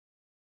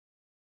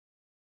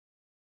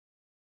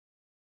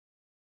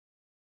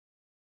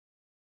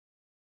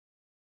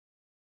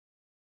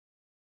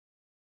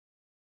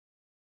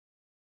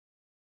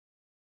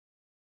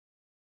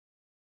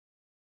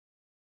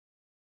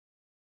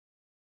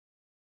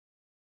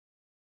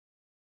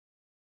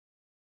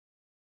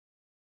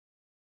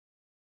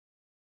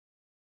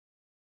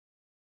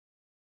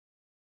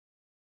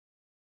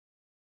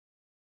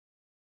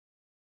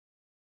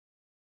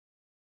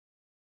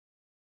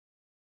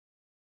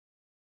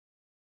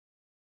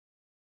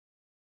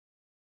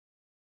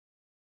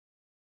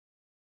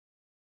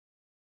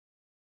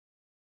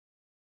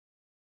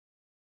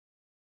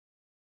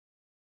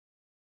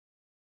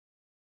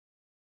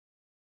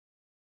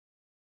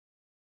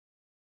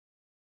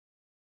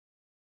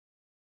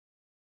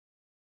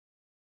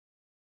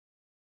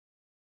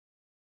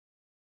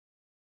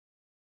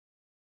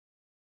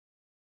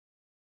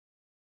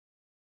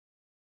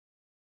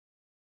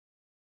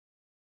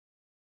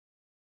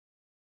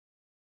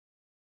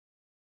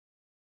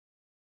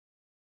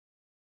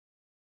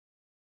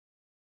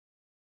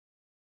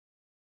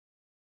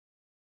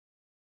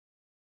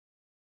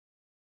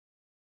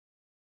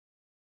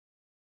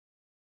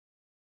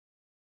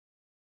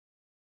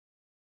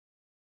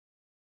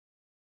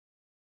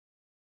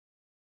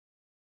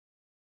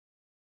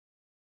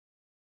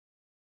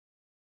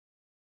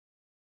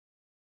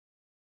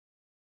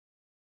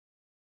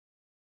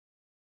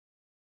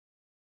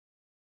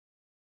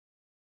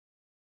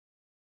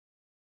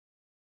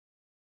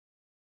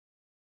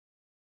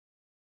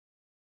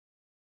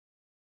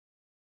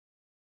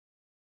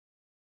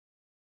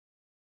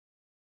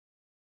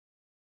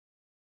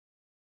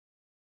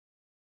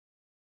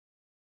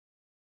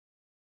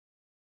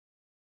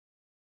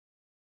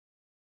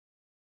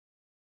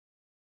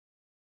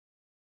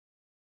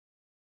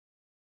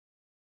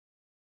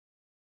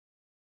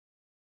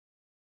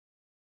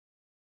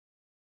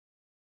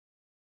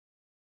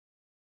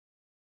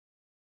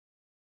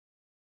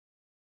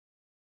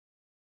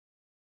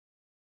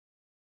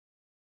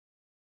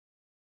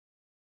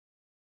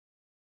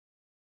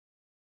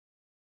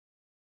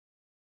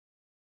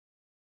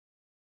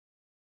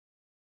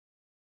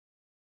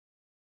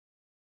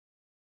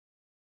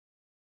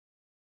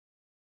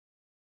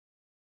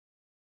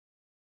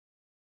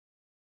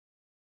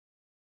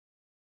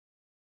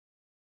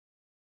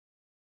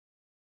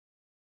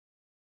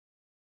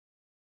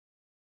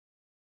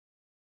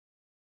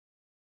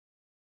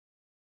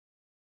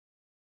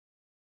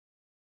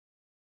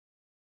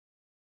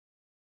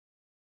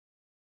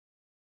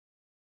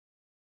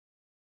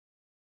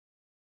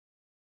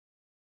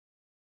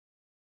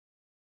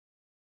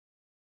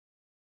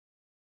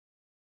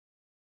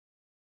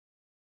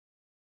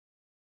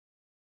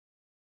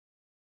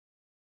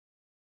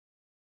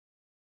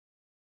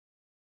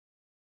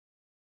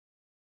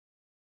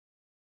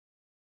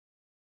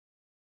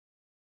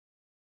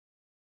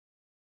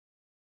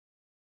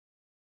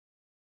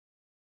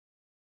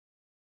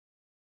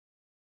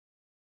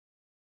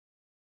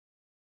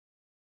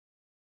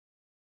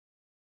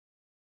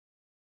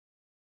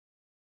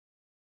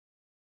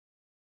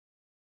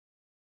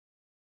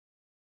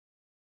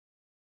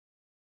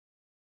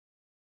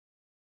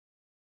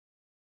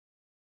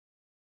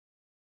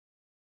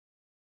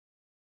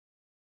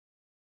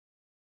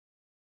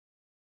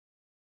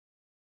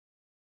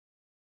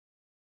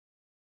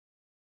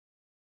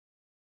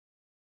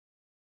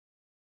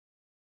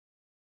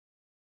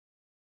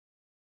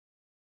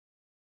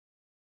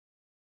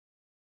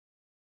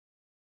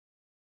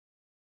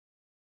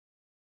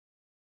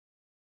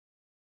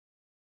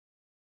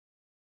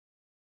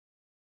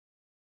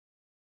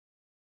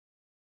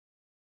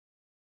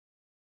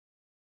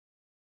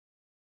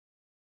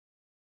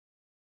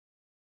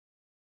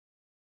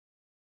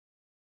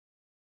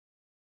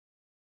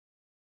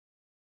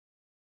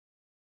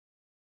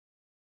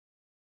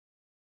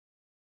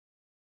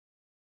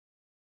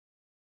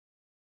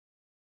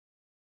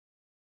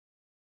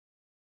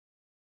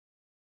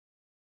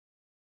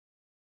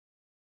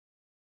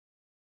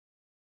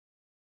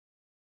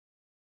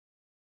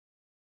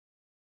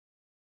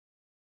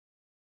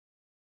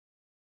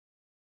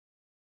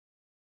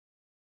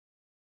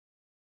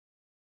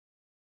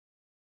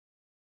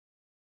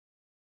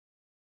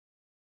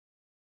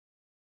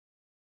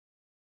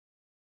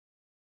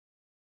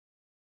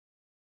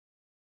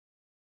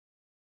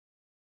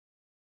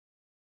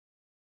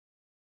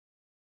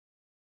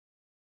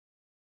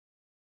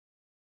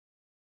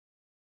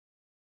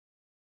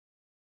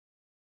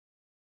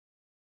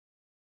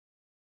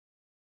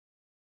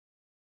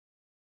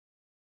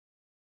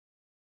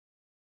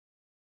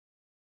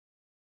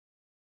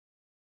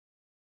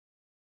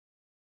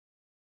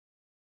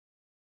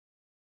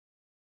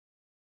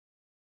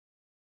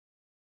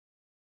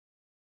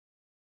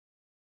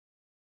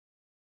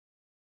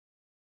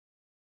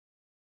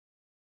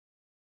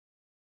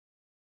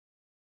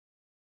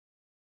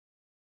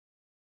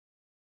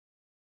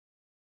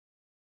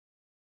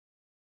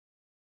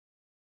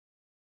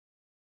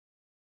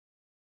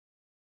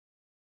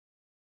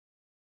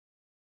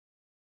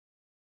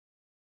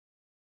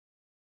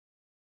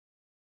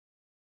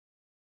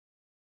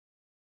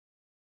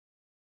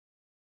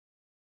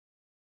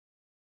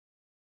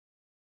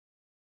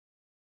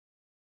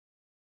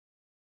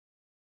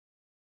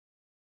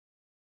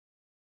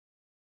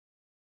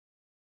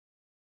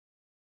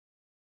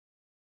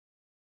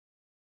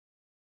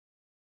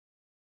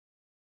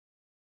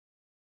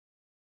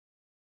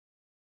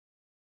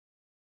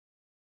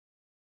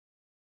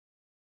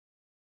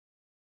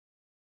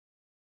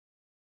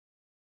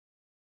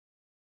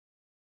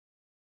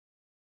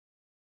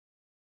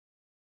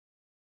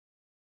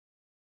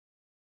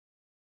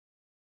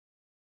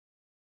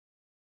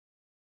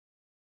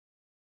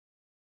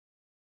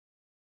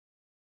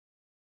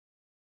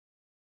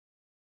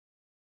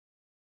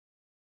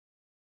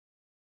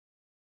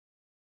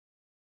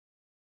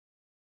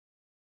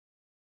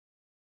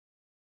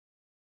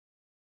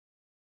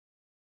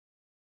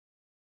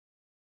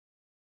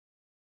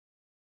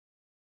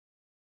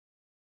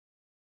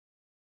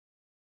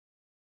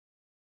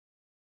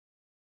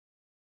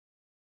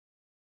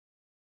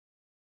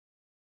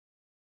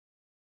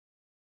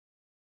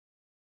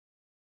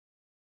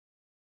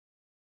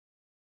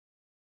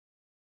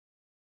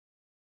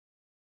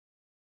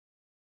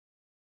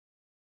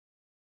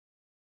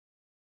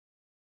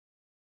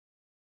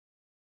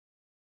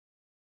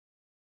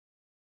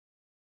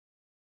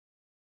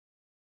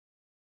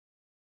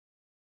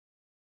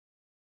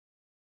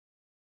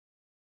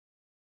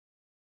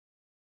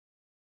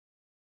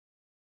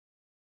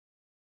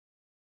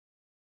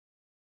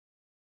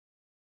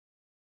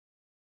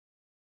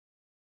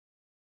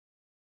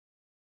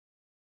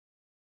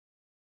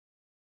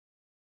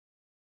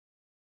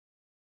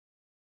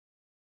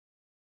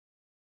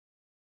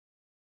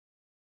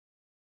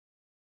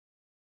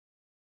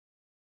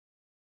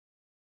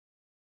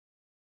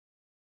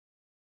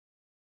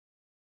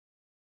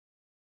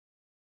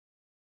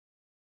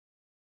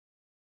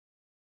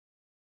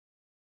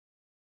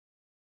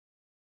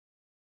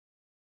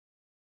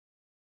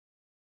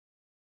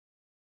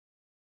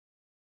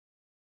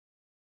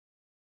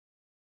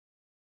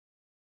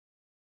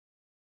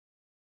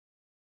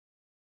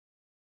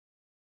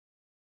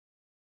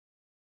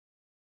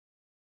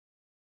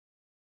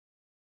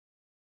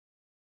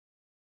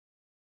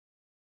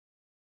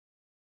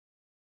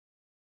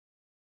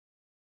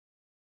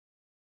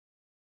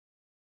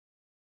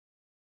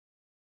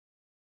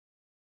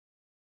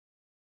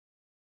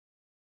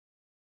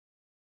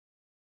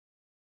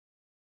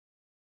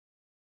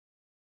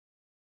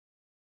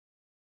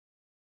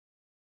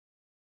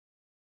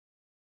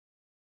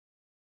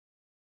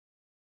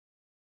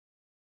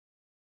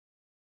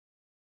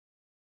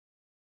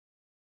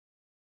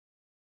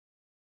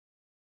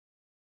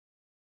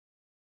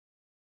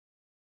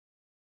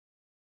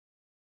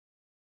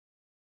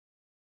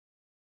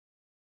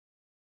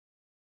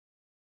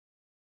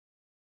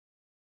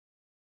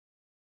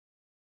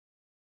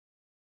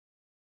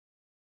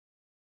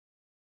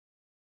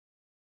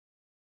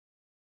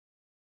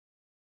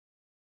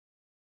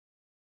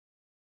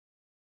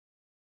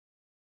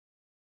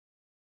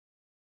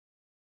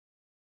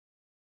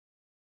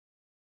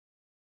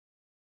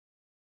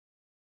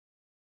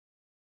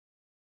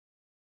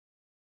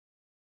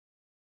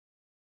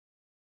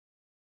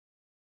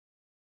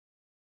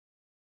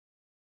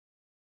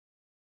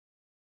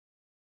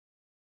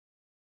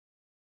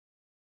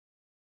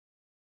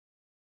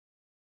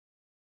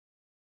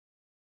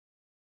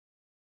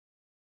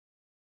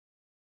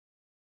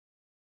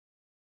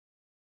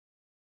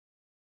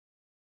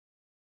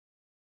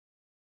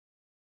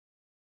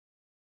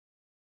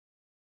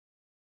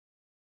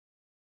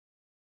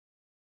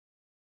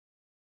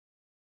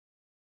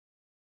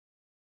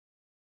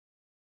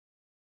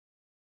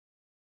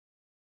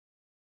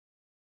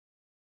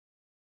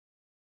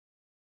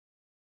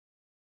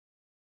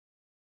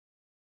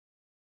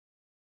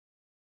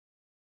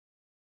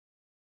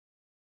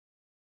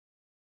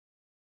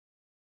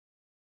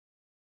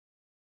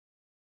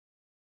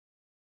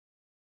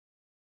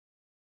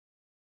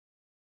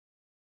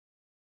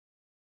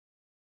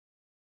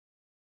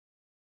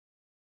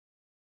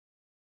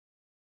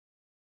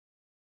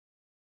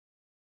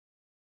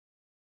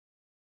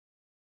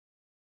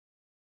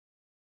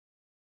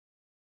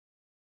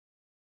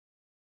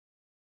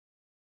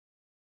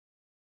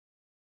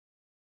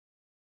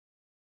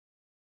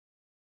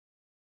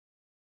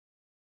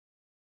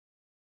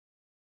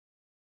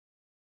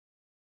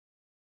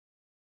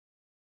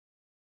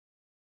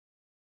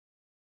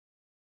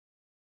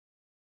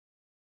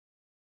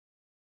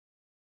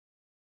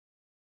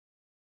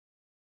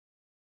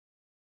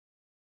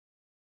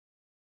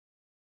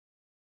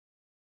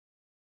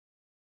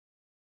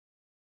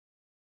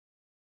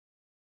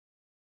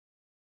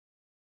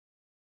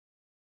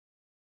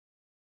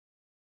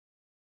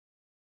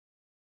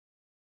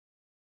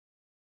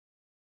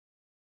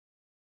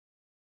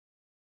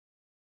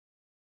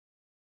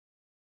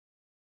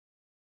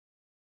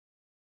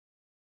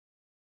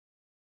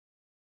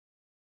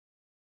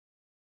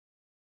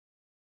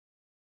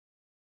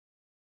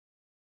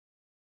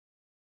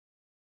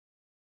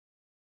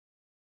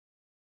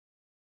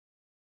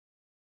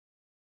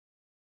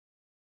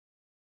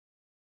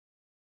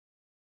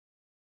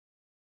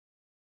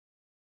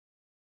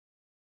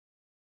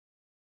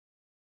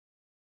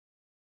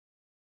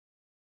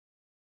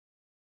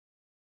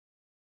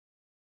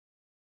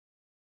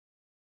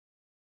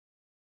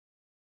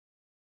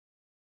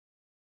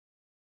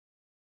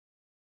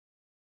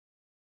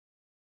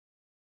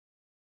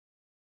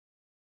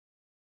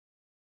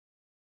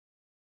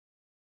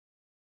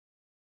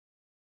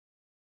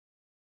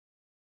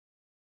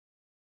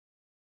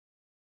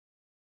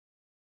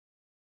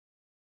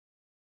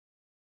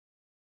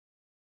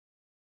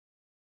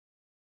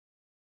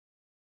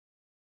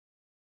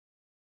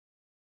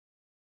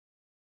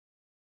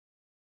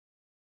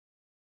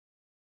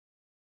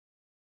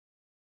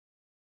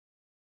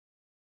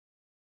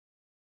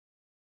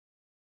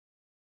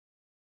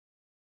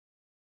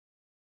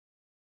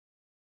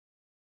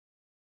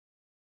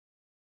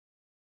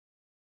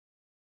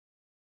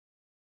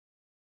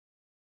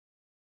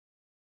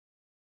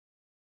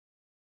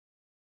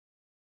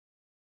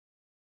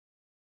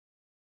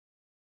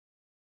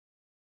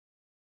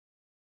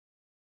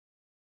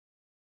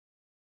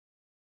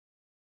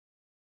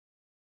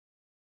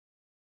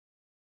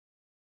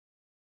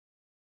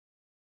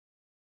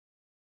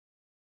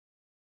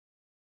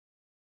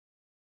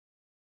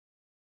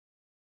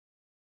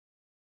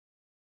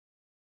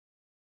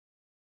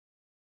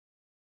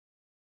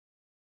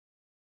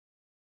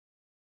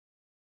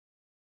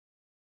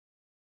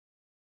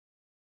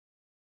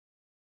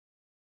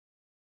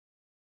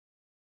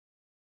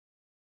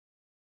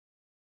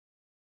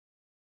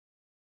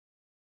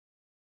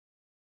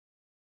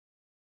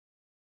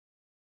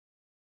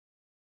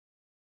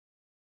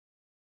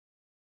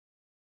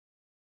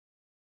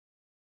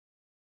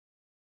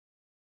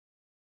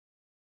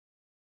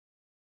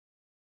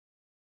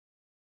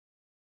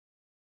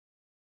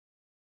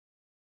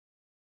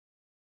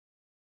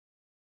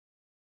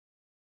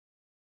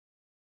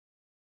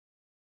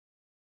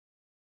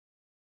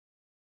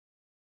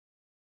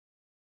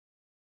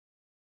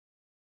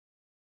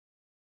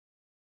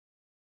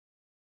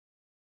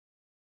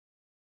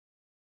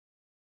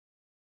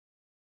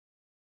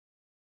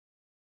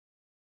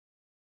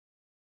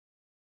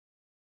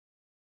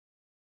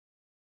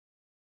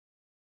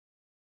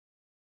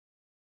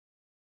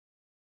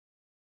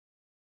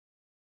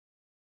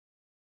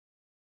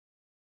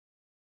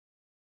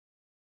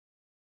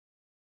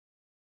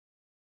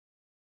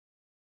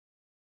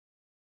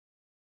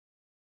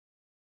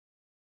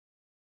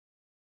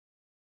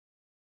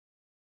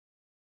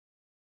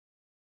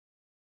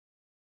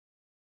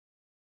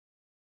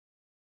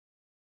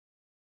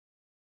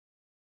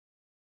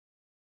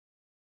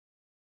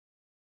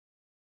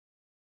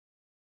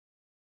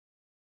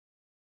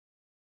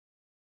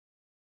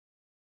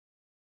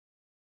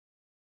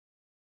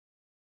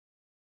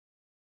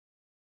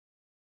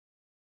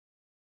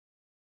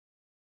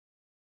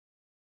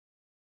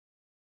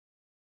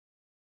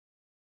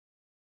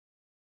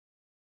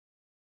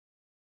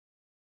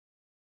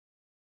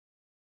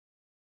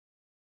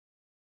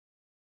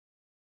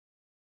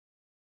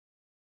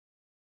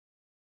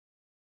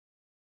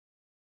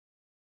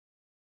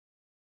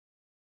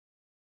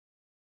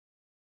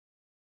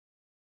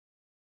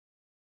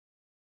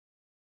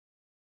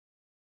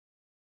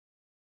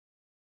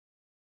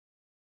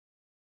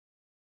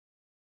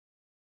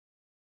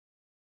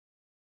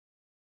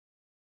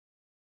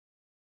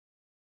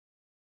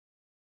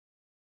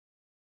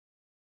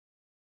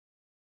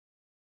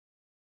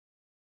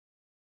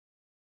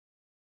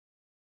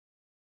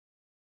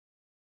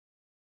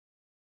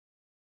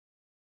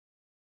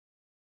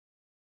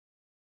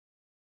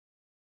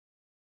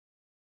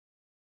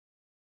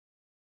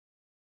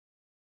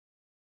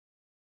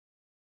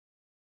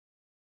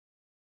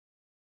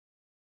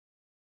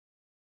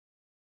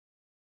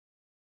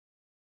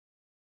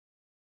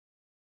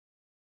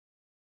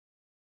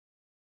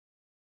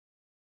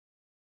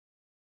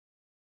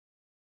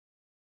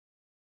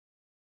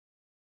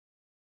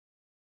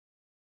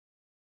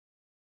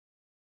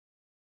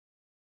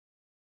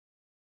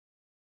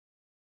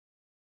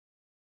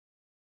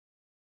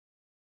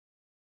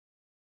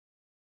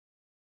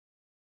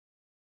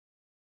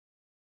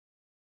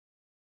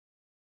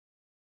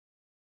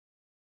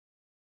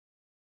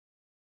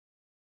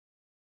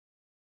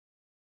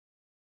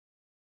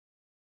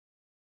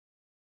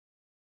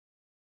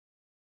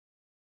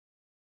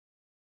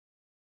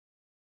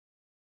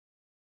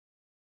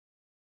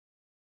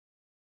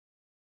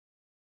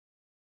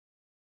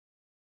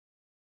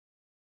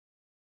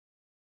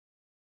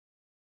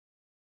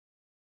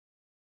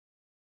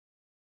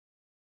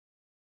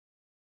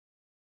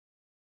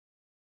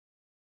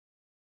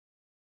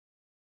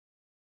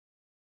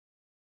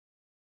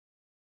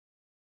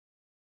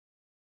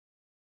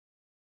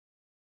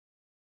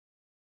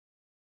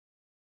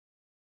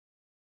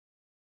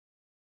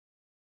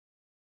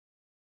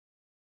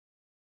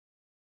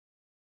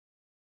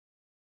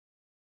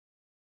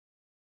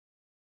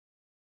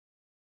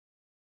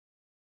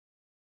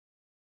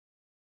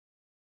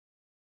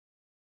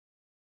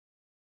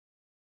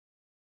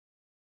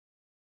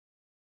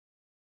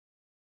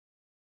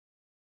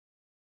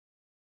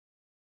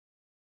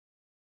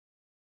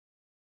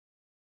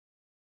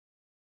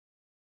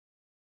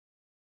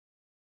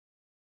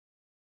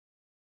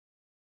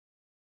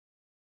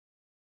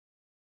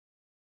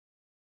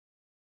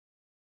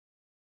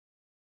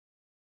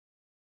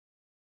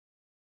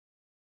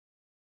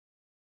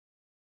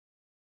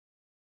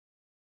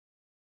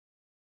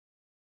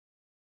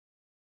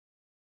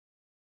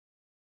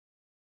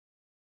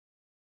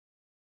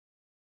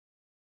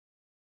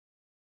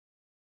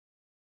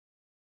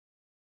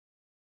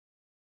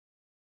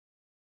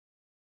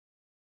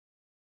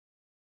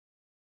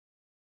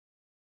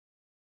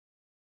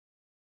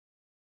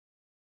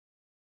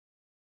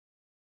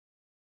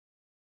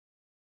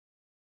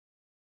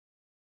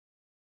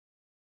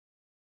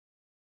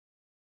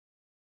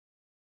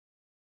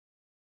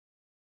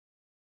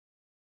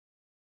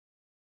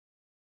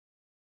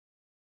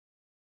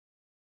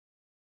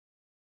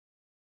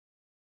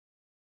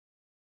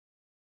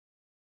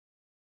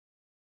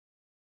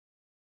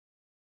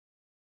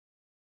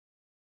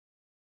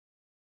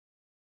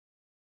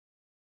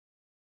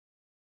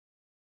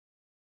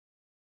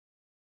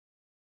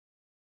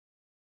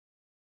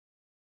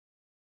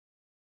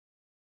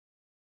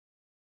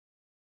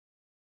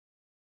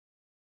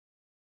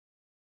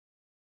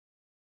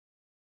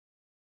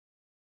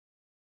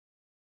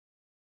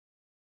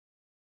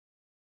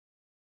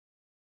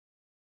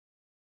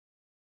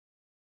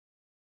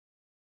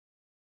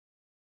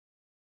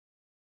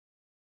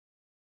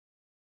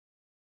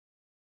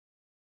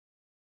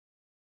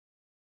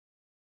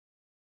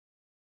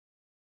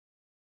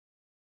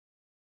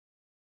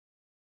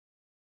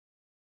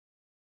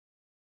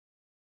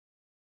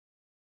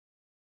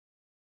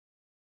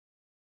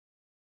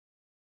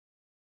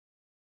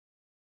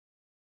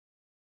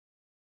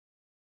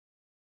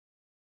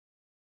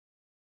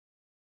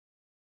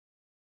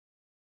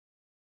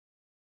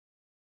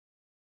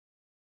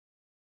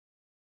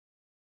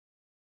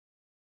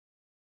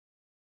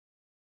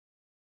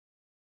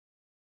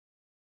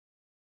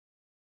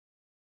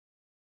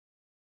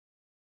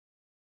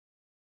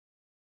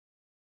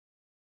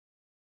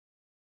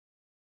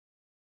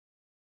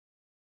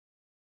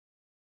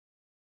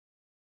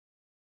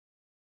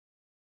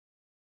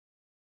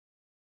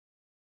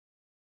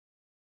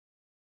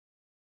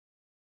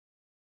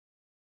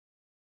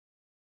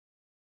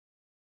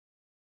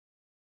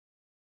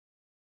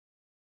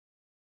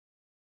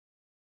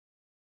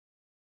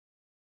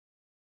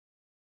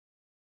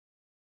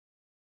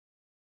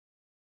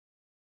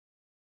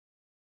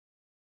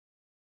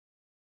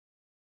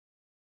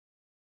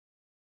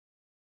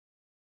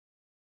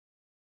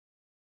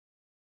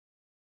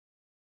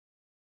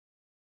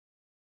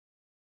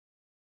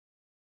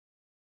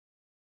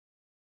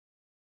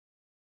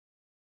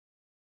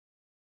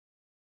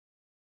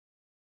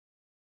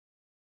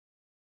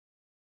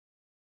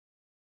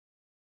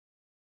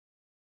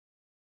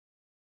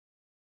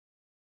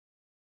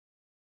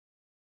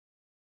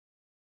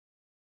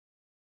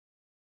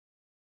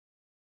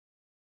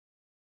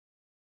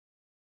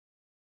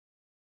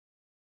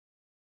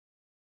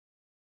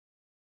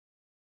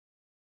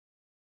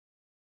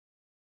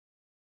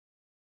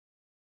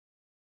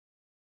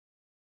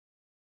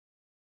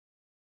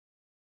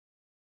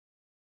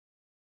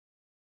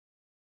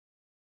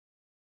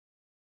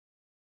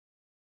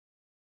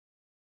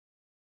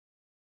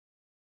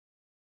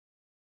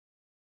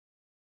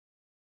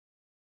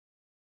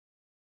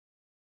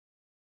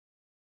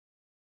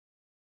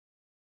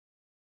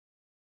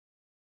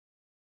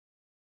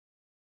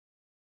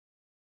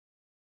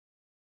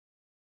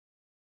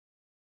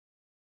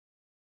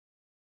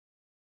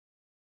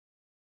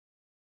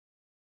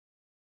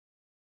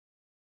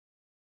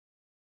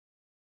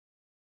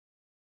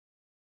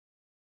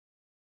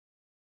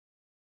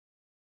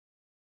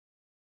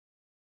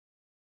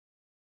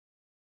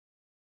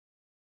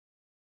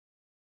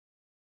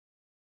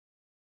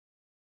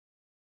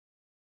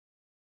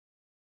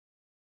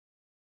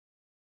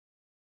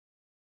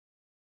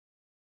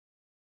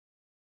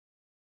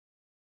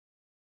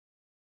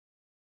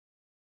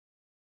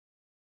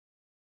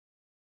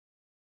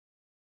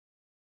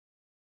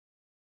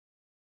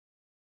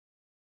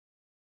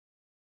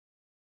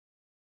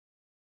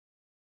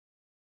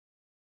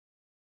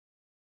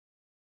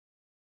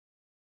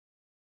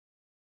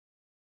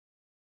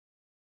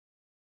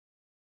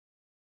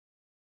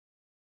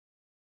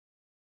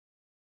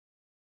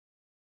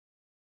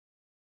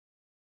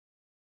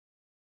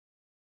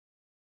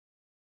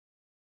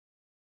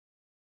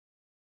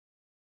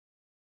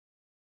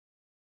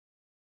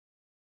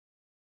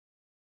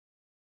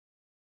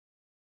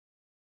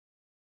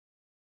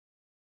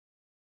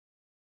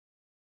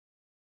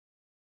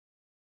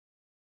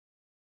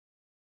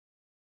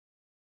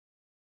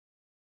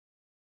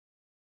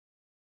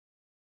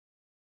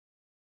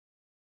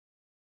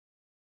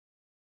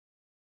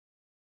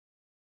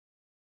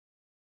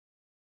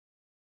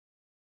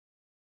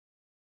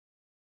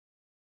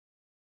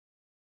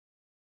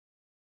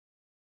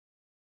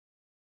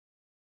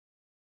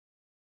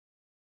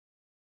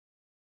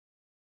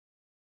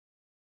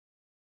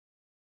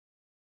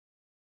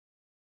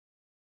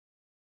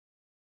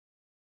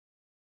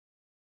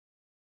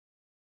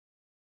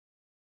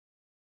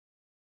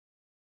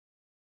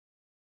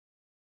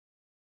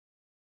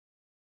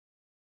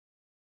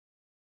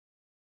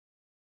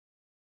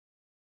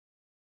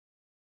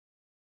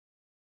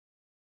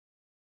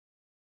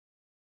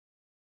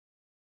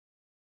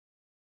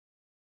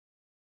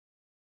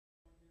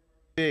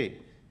Be.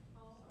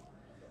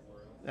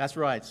 That's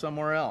right,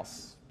 somewhere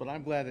else. But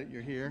I'm glad that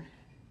you're here.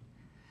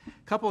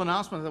 A couple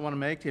announcements I want to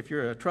make. If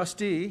you're a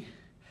trustee,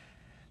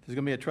 there's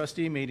going to be a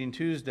trustee meeting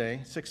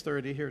Tuesday,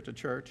 6:30 here at the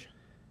church.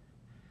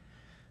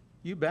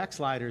 You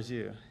backsliders,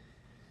 you.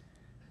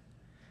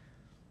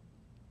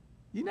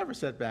 You never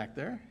sat back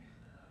there.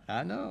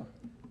 I know.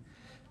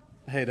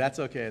 Hey, that's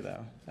okay,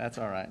 though. That's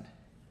all right.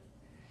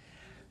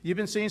 You've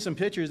been seeing some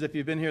pictures, if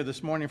you've been here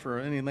this morning for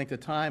any length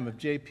of time, of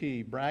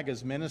J.P.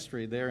 Braga's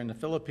ministry there in the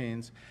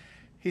Philippines.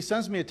 He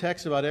sends me a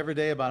text about every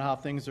day about how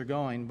things are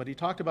going, but he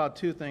talked about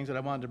two things that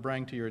I wanted to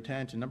bring to your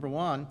attention. Number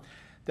one,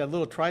 that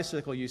little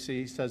tricycle you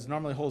see says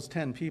normally holds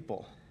 10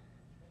 people.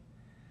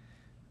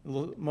 A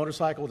little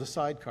motorcycle with a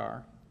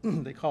sidecar.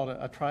 They call it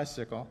a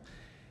tricycle.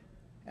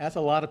 That's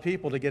a lot of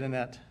people to get in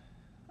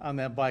on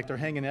that bike. They're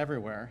hanging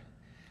everywhere.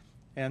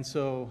 And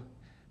so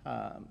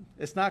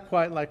it's not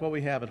quite like what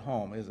we have at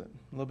home, is it?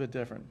 A little bit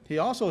different. He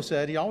also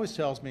said, he always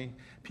tells me,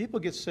 people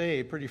get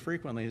saved pretty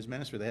frequently in his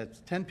ministry. They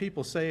had 10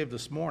 people saved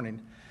this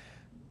morning,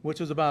 which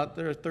was about,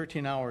 they're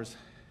 13 hours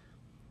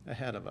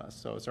ahead of us,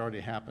 so it's already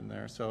happened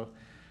there. So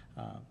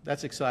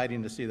that's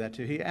exciting to see that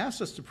too. He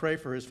asked us to pray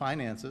for his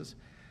finances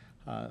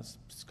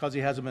because he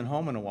hasn't been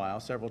home in a while.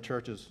 Several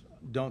churches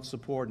don't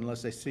support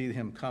unless they see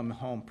him come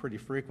home pretty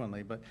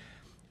frequently. But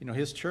you know,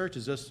 his church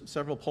is just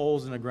several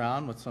poles in the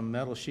ground with some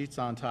metal sheets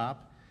on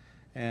top,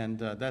 and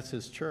that's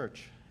his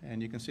church. And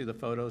you can see the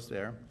photos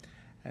there.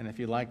 And if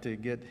you'd like to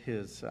get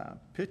his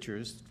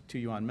pictures to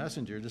you on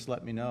Messenger, just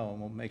let me know, and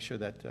we'll make sure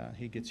that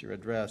he gets your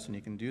address, and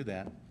you can do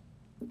that.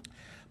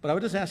 But I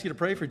would just ask you to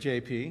pray for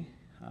JP.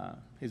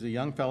 He's a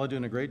young fellow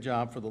doing a great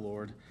job for the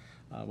Lord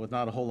with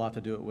not a whole lot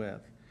to do it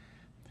with.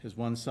 His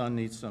one son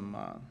needs some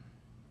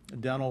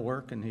dental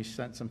work, and he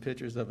sent some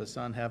pictures of his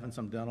son having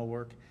some dental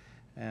work.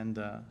 And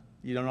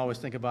you don't always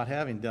think about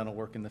having dental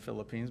work in the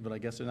Philippines, but I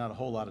guess they're not a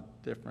whole lot of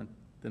different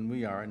than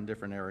we are in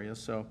different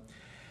areas. So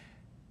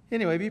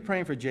anyway, be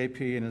praying for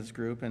JP and his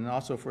group, and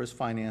also for his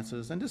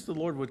finances. And just the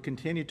Lord would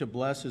continue to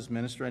bless his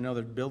ministry. I know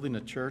they're building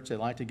a church. They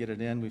like to get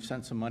it in. We've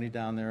sent some money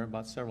down there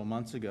about several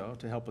months ago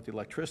to help with the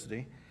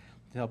electricity,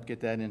 to help get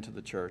that into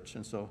the church.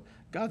 And so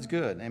God's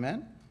good.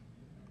 Amen?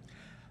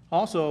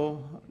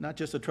 Also, not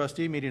just a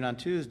trustee meeting on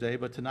Tuesday,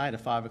 but tonight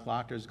at 5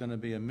 o'clock there's going to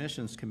be a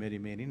missions committee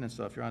meeting. And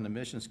so if you're on the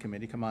missions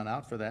committee, come on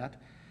out for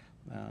that.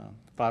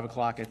 5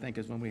 o'clock, I think,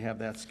 is when we have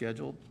that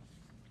scheduled.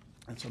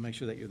 And so make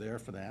sure that you're there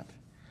for that.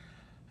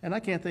 And I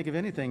can't think of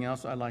anything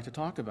else I'd like to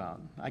talk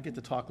about. I get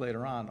to talk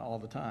later on all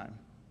the time.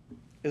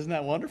 Isn't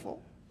that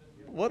wonderful?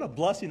 What a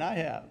blessing I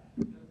have.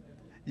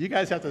 You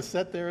guys have to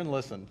sit there and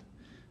listen.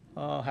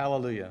 Oh,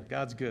 hallelujah.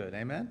 God's good.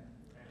 Amen?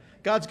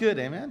 God's good.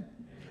 Amen?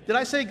 Did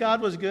I say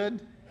God was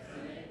good?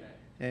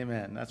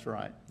 Amen. That's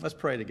right. Let's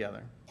pray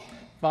together.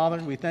 Father,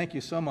 we thank you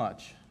so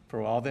much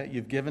for all that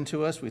you've given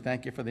to us. We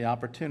thank you for the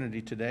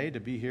opportunity today to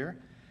be here.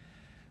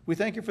 We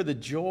thank you for the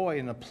joy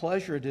and the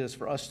pleasure it is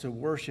for us to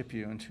worship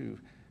you and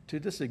to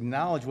just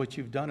acknowledge what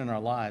you've done in our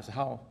lives,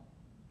 how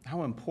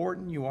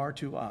important you are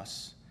to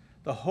us,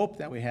 the hope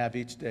that we have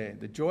each day,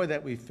 the joy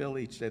that we feel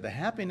each day, the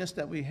happiness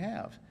that we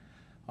have,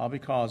 all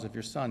because of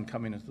your Son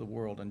coming into the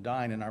world and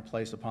dying in our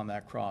place upon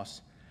that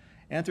cross.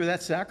 And through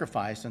that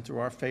sacrifice and through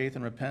our faith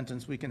and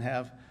repentance, we can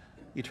have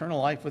eternal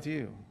life with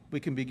you. We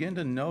can begin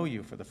to know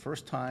you for the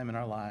first time in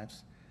our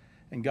lives.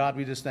 And God,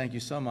 we just thank you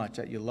so much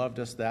that you loved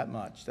us that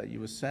much, that you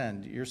would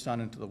send your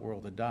Son into the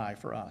world to die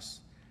for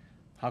us.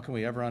 How can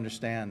we ever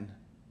understand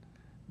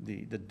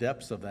the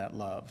depths of that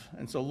love?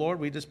 And so, Lord,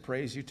 we just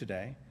praise you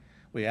today.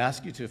 We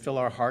ask you to fill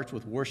our hearts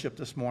with worship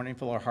this morning,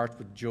 fill our hearts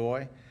with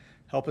joy.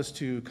 Help us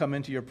to come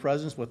into your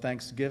presence with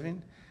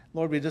thanksgiving.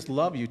 Lord, we just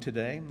love you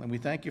today, and we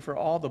thank you for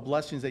all the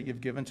blessings that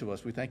you've given to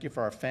us. We thank you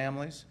for our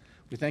families.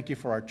 We thank you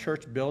for our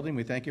church building.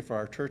 We thank you for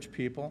our church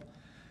people.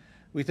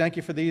 We thank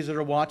you for these that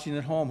are watching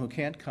at home who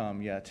can't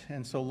come yet.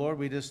 And so, Lord,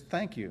 we just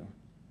thank you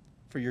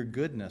for your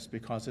goodness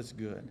because it's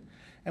good.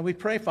 And we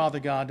pray, Father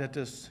God, that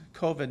this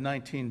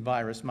COVID-19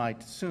 virus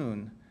might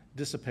soon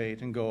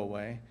dissipate and go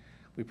away.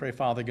 We pray,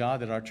 Father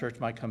God, that our church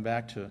might come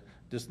back to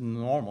just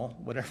normal,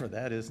 whatever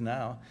that is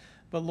now.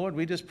 But, Lord,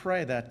 we just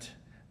pray that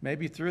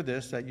maybe through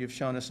this that you've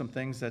shown us some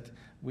things that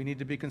we need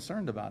to be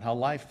concerned about, how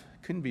life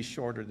couldn't be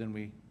shorter than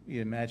we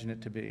imagine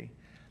it to be.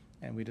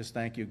 And we just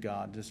thank you,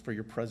 God, just for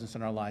your presence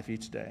in our life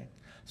each day.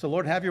 So,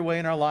 Lord, have your way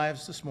in our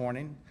lives this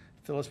morning.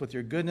 Fill us with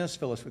your goodness.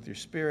 Fill us with your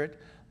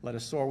spirit. Let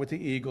us soar with the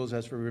eagles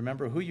as we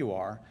remember who you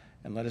are.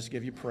 And let us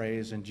give you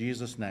praise in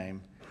Jesus'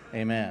 name.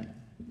 Amen.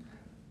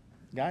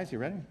 Guys, you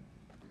ready?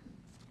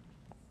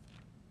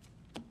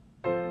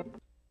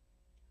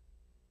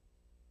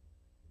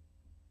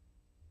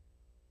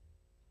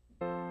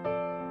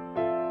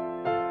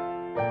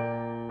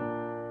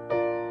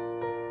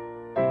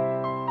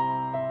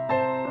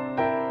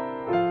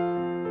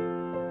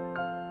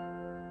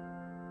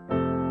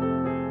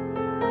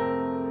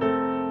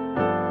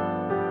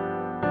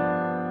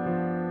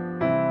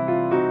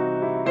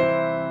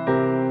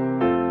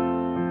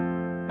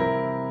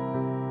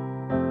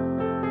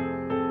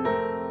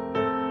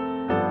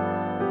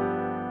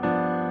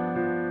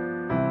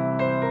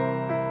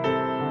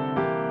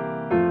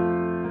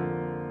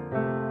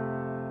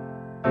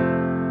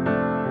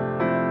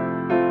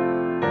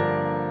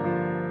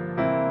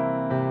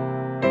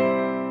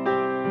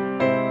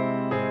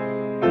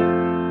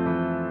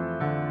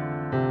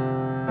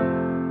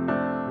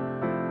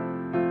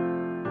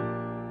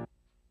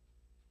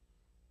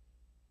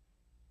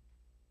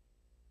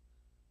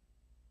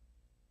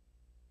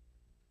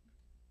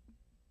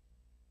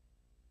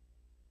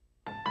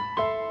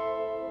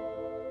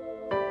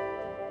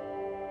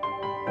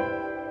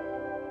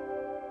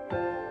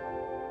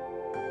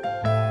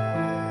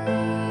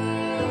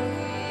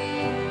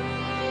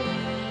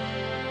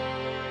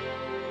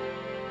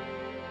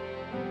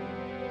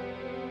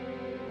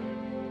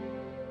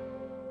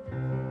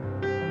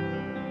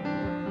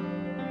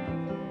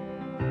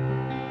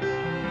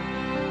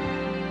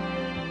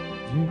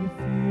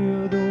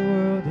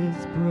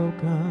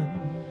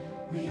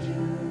 We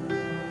do.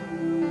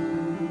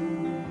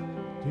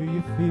 Do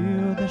you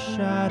feel the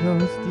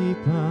shadows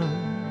deepen?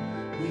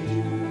 We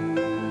do.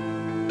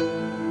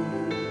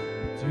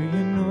 Do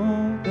you know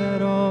that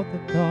all the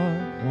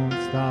dark won't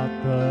stop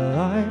the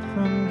light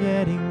from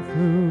getting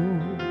through?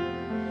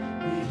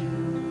 We do.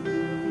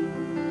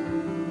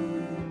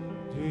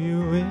 Do you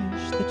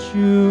wish that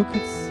you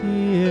could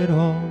see it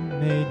all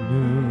made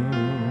new?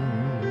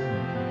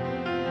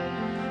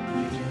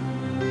 We do.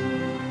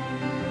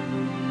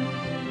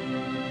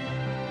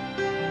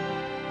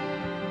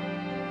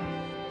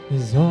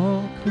 Is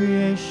all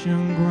creation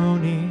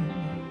groaning?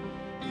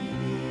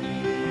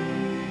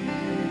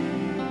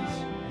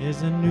 Is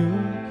a new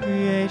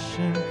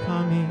creation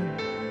coming?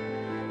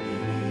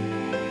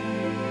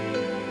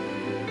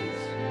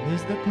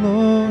 Is the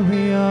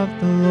glory of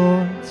the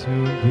Lord to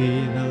be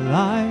the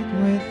light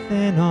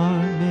within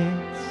our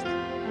midst?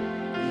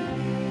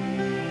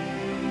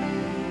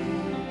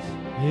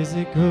 Is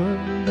it good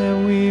that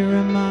we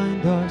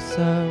remind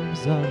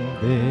ourselves of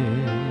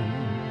this?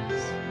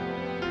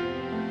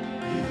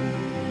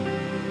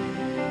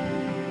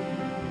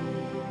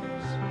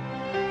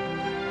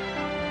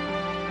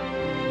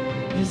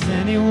 Is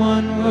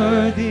anyone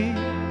worthy?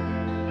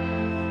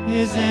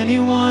 Is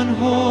anyone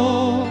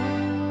whole?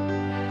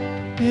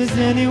 Is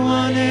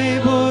anyone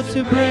able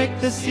to break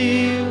the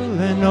seal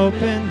and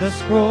open the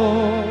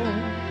scroll?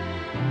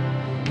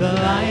 The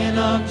Lion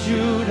of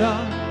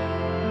Judah,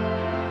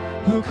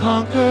 who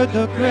conquered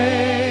the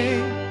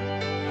grave.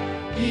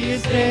 He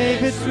is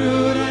David's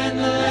root and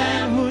the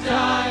Lamb who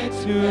died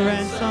to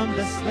ransom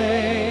the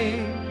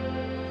slave.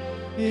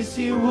 Is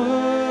he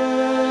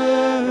worthy?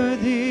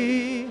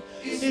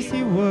 Is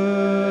he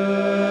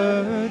worthy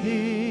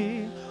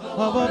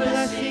of a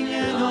blessing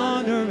and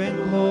honor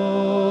and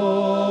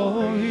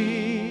glory?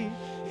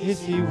 Is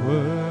he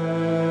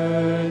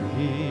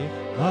worthy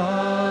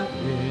of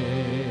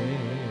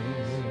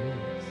this?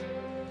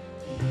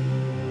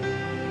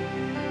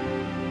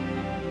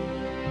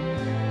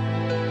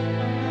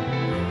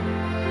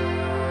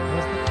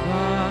 Does the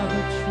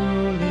Father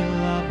truly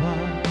love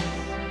us?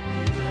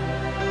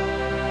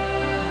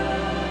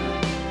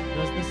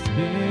 Does the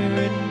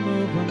Spirit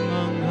move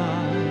among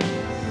us?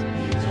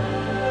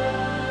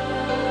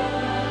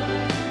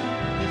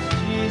 Is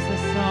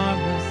Jesus our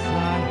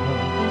Messiah?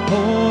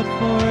 Hold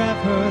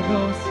forever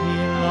those he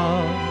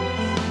loves.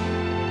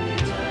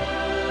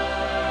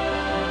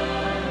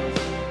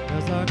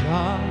 Does our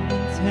God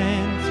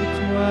intend to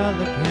dwell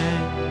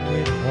again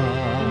with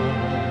us?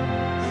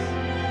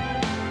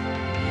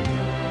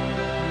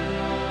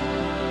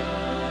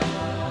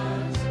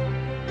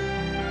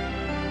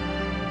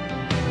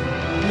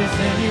 Is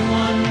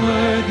anyone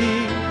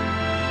worthy?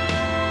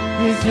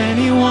 Is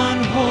anyone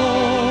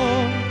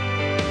whole?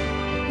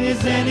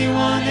 Is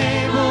anyone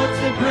able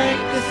to break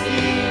the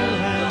seal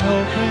and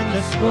open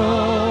the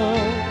scroll?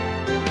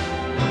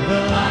 The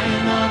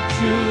Lion of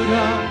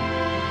Judah,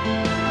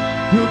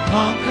 who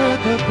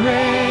conquered the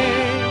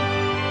grave.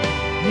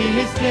 He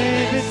is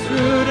David's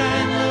root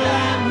and the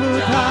Lamb who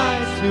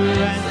died to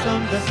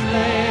ransom the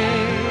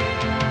slave.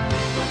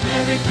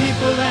 Every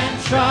people and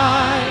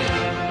tribe,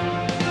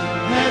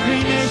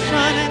 every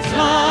nation and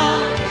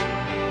tongue,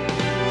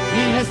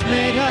 he has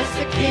made us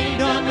a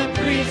kingdom and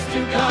priests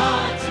to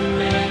God, to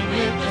reign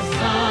with the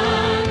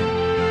Son.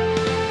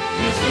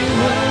 Is he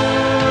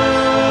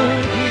worthy?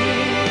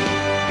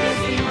 Is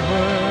he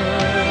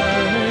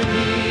worthy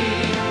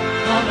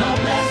of a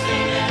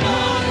blessing and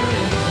honor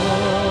and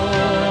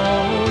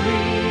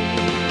glory?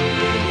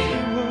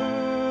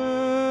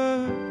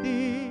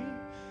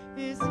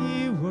 Is he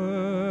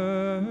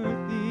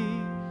worthy?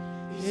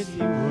 Is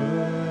he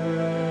worthy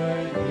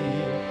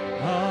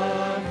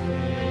of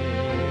it?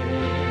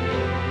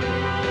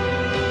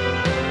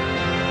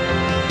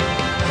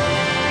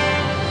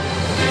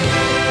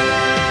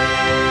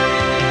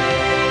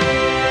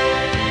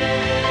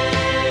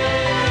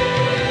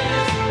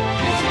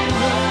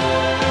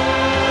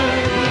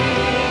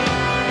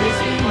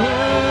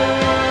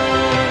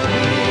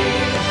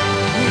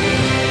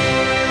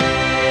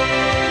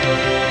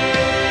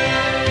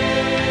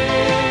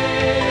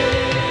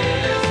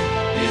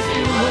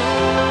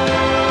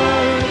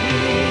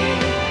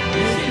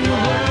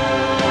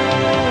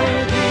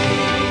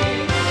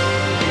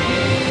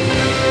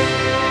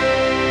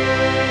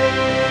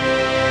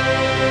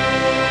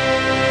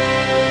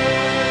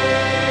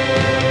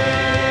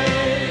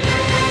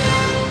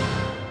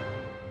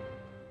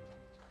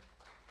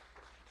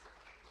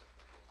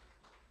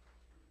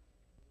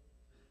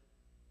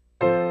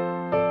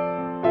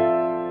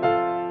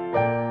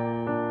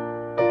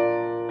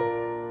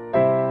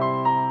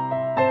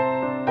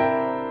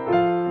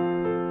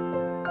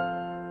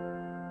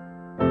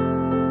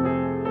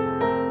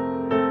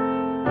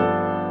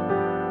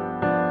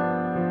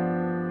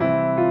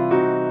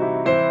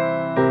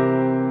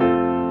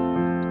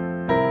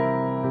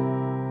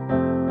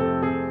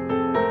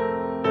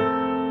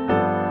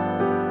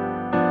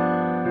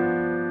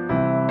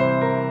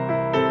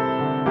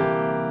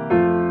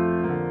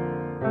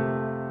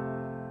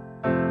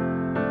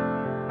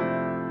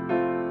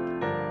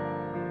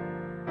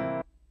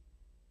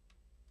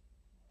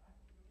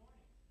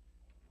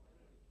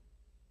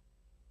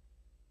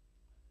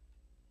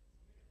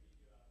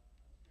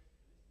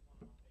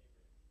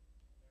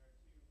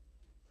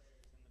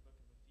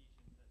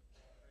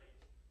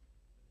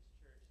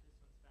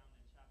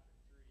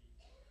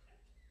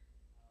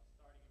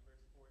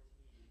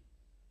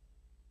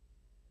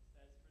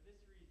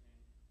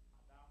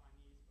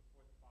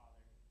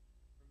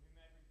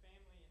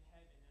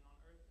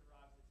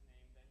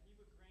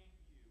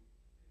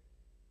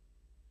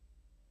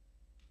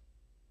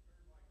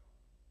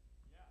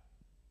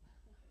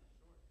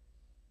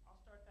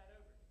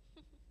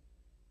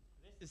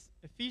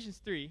 Ephesians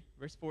 3,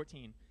 verse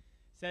 14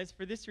 says,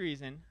 "For this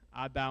reason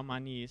I bow my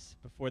knees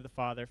before the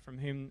Father, from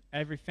whom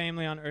every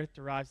family on earth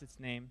derives its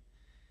name,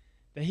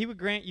 that he would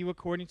grant you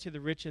according to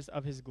the riches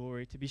of his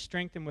glory to be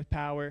strengthened with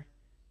power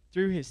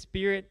through his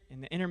Spirit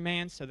in the inner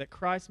man, so that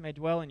Christ may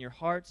dwell in your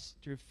hearts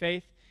through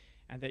faith,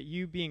 and that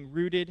you, being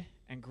rooted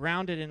and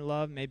grounded in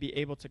love, may be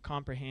able to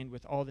comprehend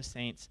with all the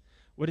saints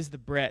what is the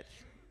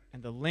breadth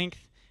and the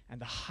length and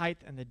the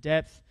height and the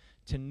depth,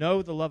 to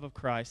know the love of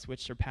Christ,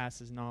 which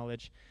surpasses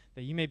knowledge,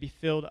 that you may be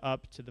filled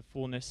up to the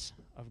fullness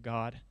of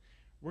God."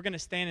 We're going to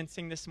stand and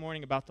sing this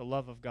morning about the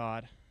love of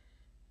God.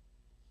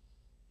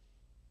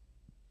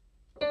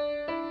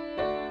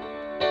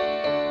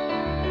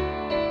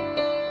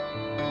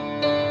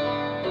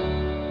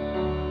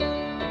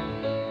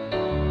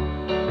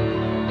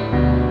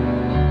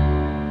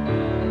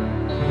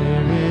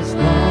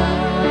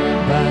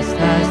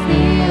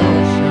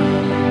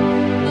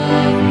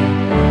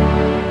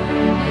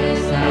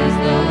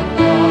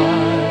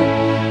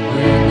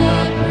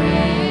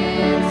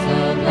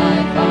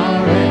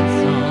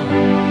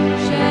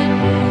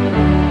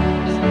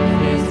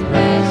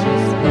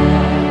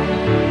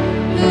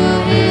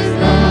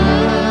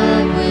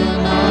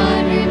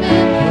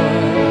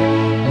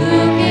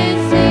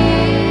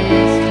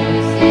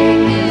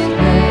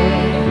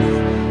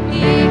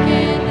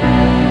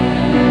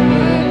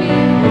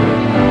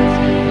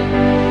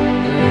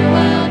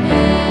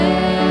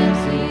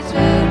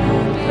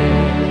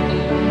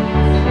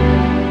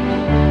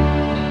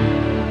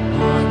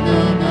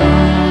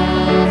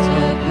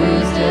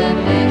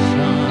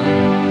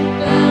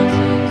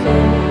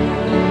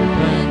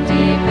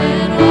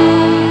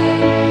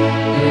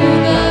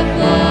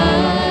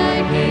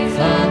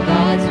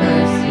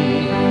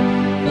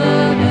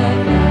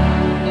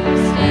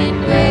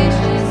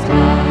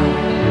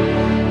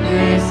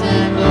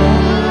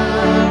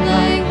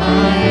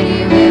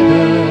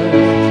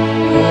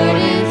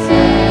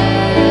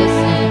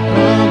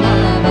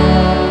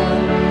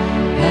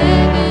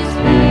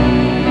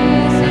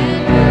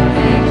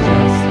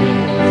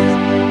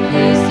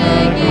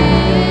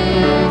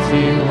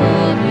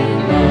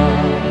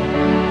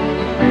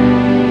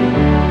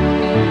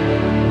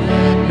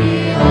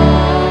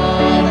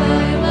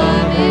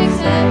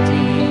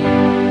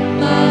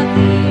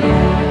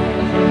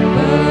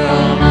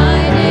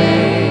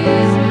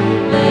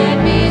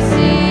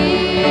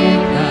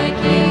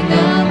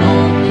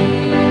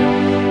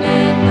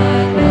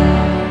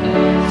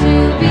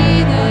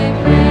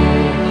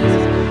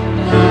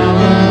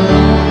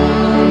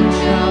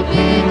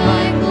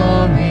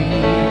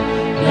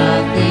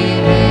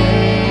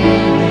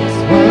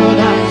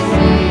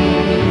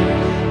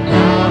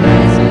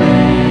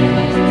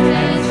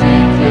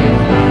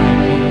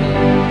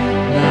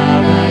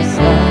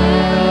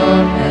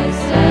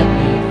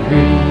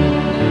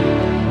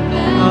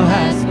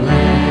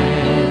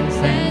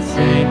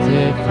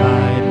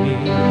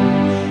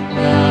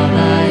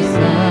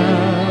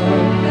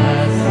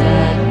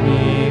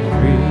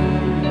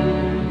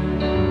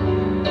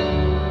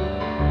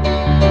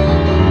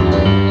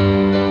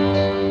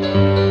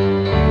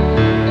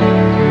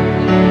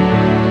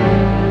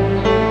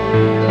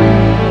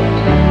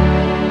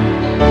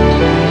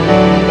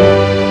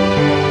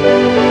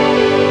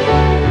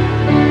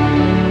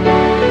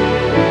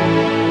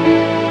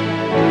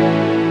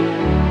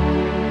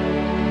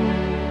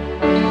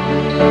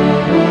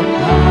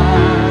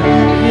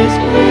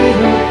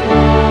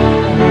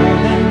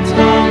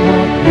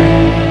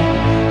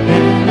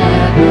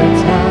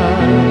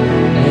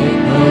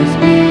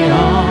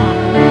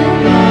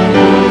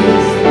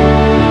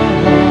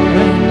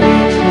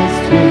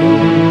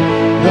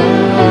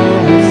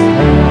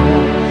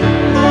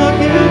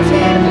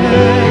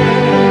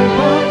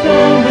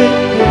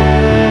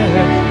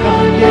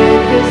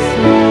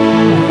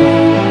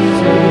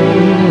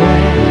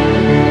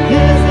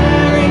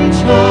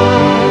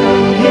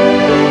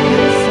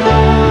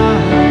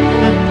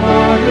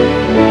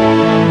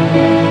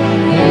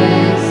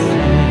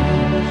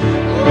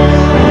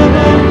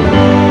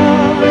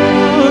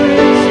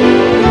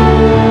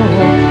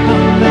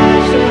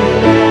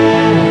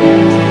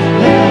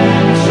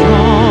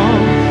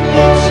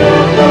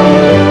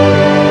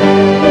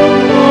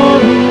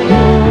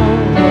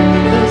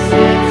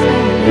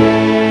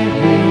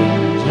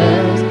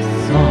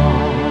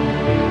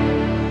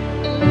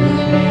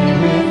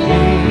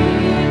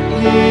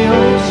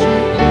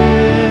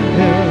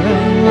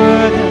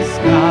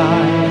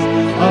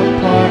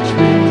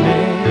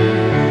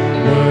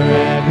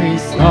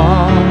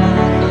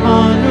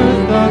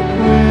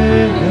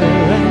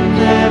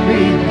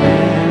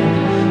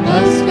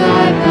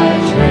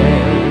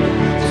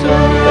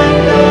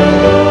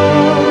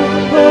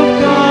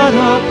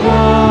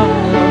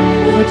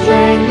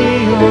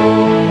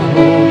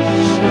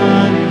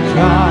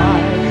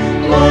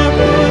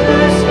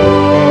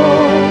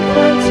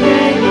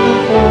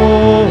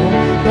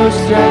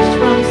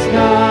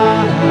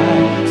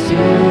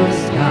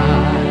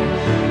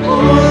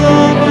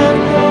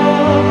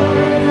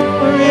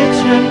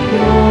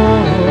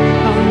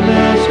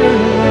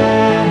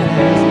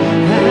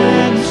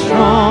 and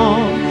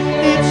strong.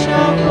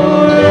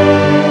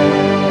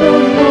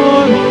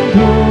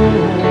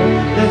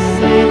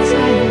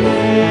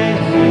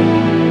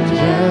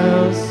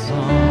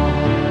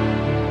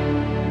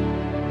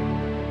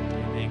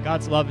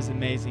 God's love is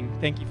amazing.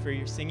 Thank you for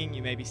your singing.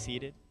 You may be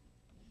seated.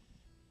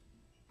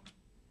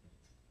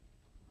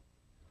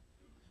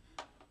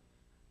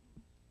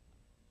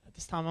 At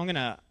this time, I'm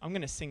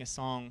gonna sing a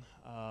song,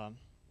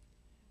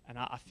 and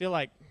I feel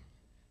like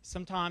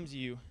sometimes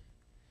you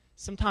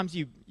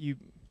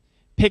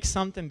pick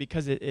something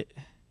because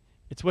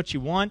it's what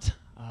you want,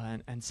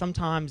 and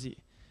sometimes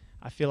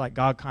I feel like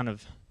God kind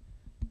of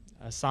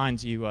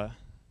assigns you a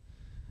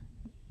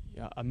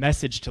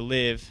message to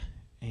live.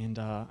 And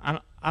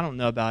I don't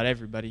know about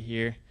everybody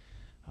here,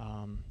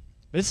 but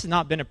this has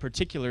not been a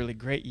particularly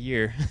great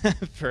year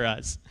for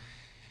us.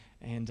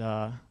 And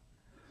I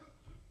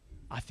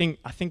think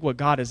what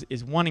God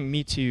is wanting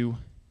me to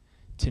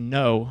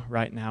know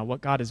right now,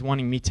 what God is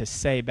wanting me to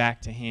say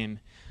back to Him,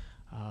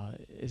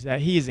 is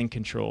that He is in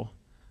control,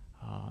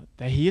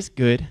 that He is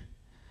good,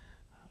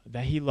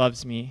 that He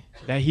loves me,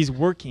 that He's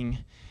working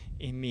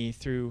in me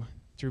through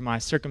my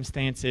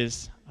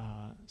circumstances,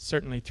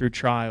 certainly through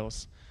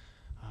trials.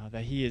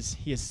 That He is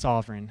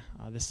sovereign.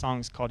 This song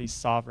is called "He's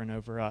Sovereign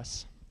Over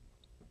Us."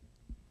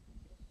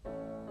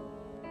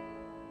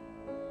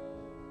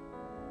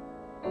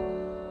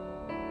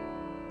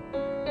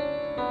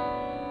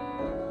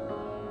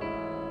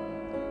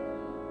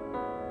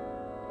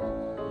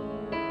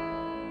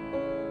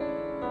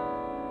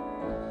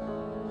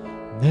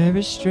 There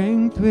is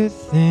strength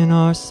within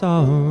our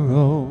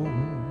sorrows.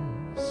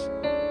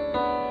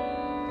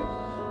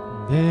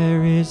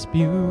 There is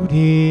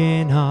beauty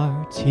in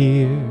our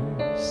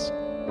tears.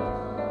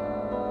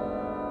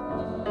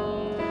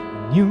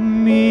 You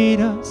meet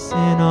us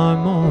in our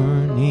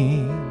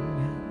mourning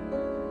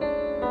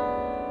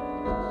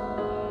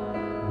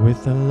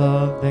with a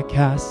love that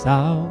casts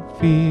out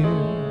fear.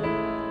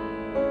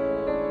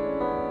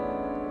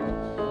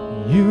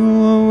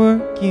 You are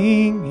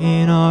working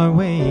in our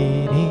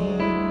waiting.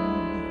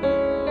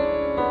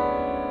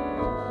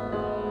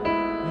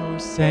 You're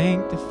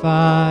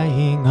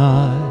sanctifying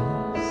us.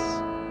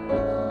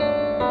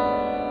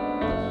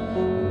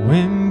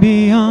 When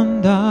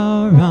beyond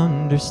our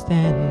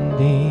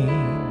understanding,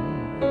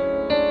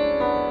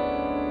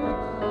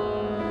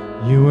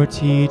 you are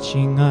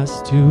teaching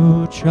us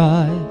to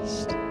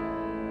trust.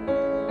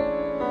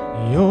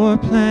 Your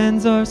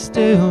plans are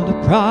still to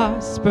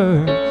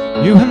prosper.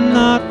 You have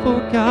not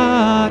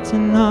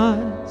forgotten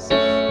us.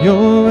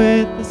 You're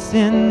with us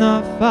in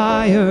the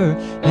fire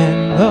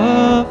and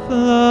the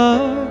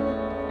flood.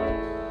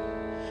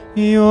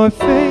 You're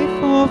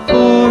faithful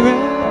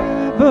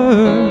forever.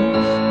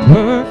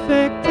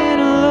 Perfect in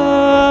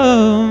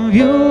love,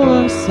 you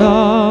are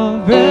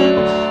sovereign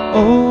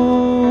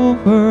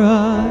over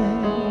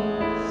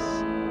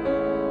us.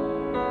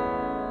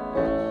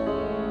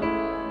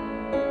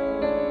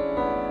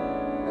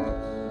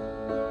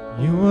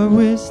 You are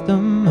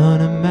wisdom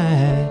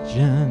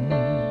unimagined.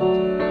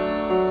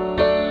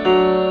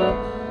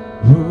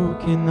 Who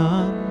can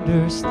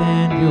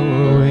understand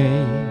your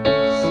ways?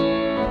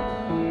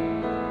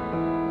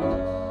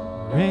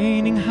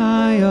 Reigning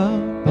high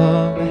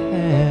above the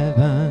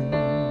heavens,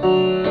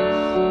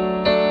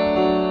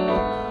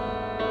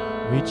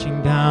 reaching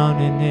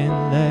down in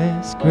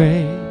endless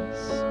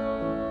grace.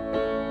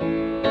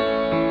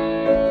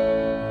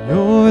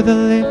 You're the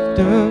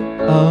lifter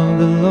of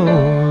the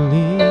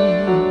lowly,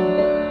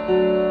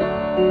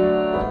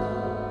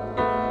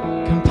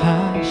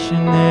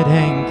 compassionate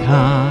and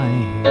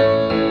kind.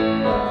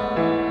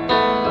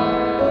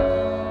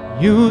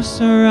 You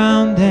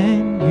surround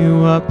and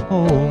you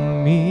uphold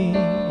me.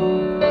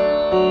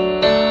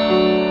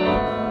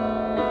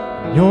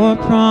 Your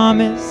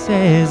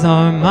promises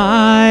are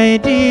my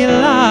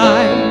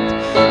delight.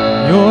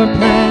 Your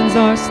plans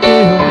are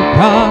still to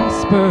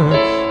prosper.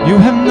 You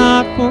have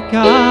not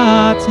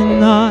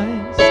forgotten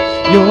us.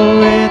 You're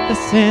with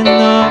us in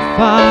the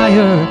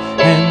fire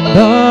and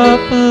the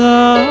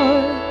flood.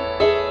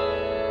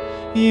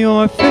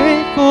 You're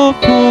faithful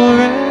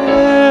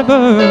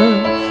forever,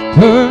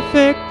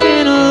 perfect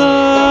in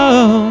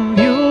love.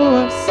 You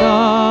are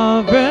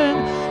sovereign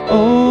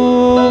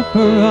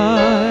over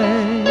us.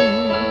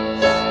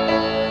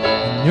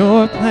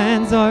 Your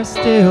plans are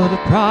still to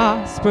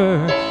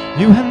prosper.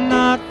 You have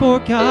not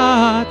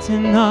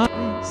forgotten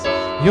us.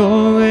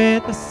 You're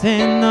with us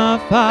in the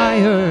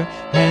fire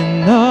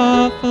and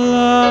the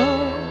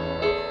flood.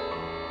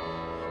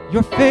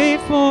 You're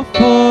faithful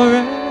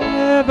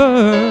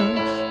forever,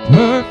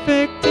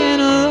 perfect in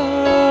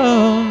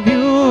love.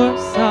 You are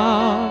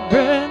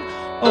sovereign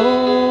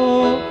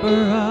over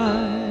us.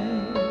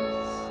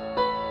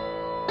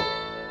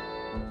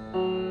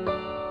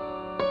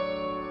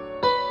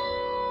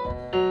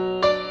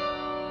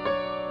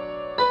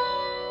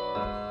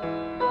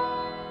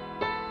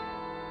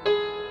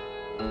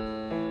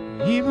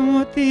 Even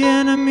what the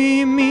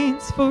enemy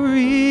means for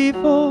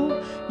evil,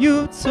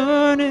 you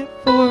turn it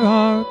for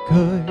our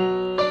good.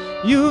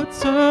 You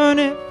turn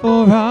it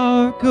for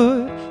our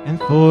good and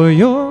for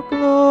your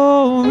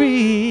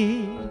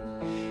glory.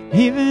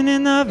 Even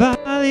in the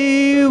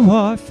valley you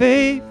are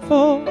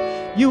faithful.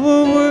 You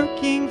are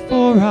working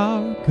for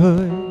our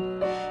good.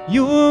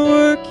 You are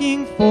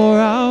working for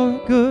our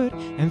good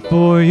and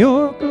for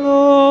your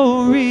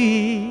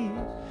glory.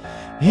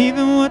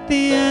 Even what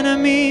the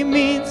enemy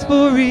means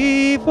for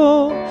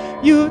evil,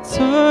 you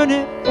turn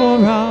it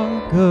for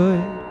our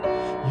good.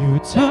 You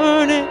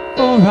turn it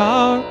for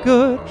our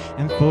good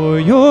and for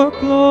your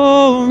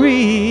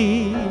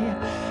glory.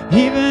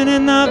 Even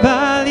in the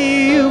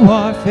valley you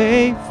are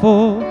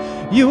faithful.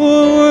 You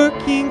are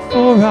working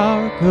for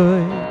our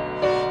good.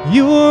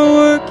 You are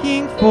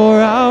working for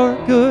our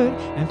good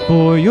and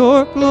for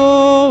your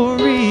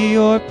glory.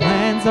 Your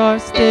plans are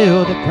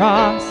still to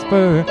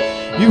prosper.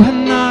 You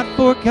have not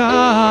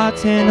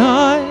forgotten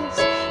us.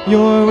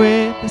 You're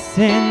with us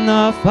in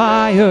the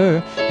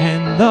fire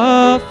and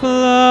the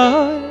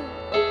flood.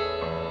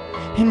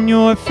 And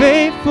you're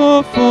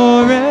faithful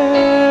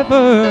forever,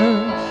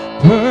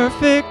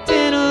 perfect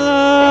in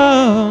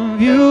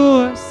love. You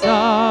are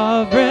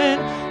sovereign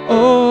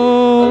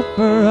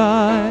over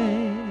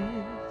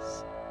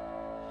us.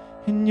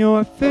 And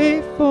you're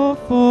faithful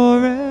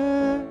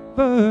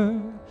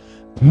forever,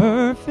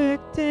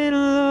 perfect in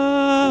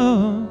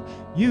love.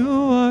 You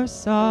are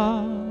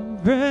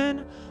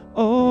sovereign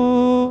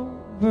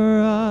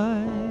over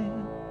us.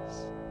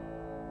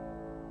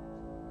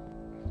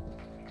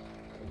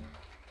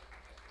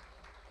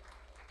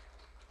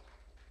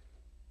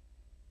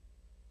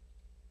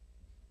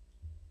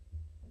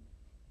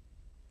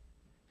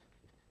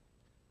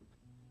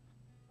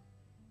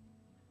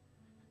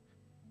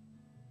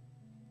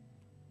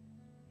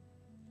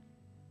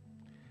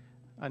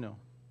 I know.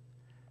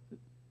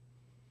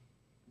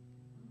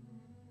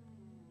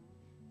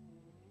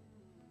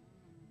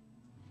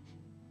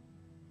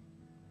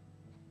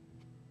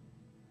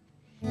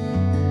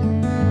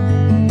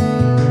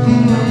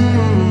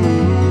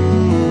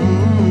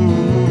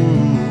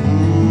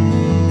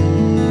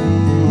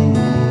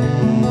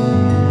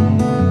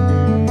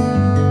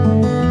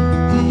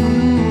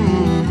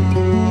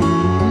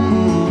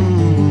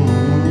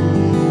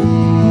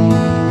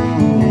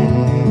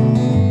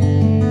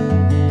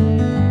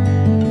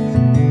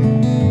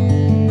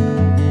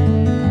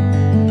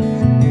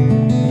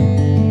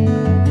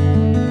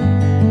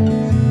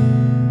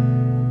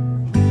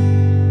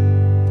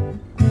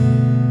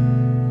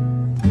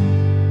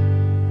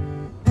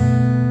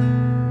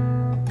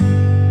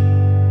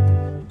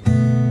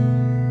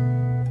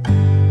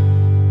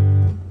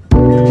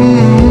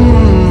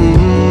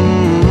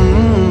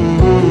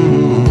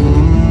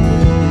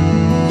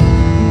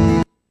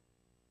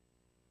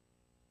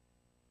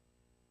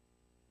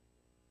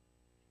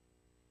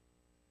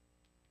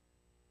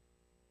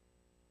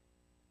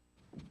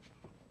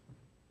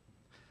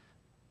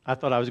 I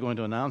thought I was going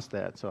to announce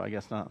that, so I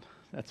guess not.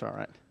 That's all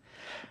right.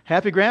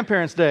 Happy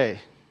Grandparents' Day.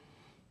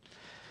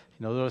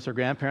 You know, those are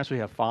grandparents. We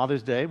have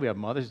Father's Day, we have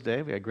Mother's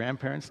Day, we have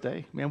Grandparents'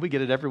 Day. Man, we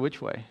get it every which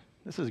way.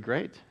 This is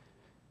great.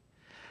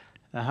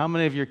 Now, how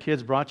many of your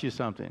kids brought you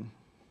something?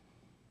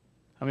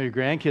 How many of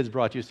your grandkids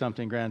brought you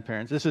something,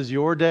 grandparents? This is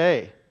your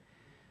day.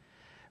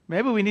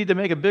 Maybe we need to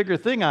make a bigger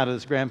thing out of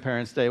this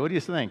Grandparents' Day. What do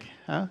you think?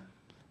 Huh?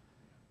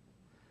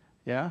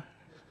 Yeah?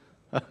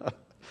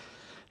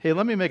 Hey,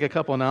 let me make a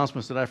couple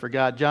announcements that I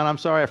forgot. John, I'm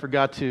sorry I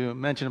forgot to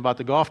mention about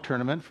the golf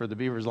tournament for the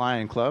Beavers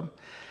Lion Club.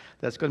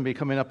 That's going to be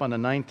coming up on the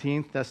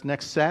 19th. That's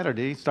next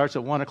Saturday. It starts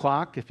at 1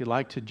 o'clock. If you'd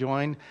like to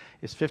join,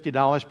 it's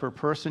 $50 per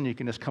person. You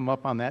can just come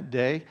up on that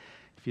day.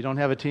 If you don't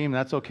have a team,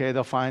 that's okay.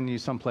 They'll find you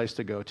some place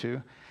to go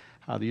to.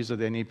 Usually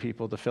they need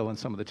people to fill in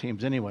some of the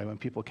teams anyway when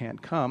people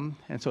can't come.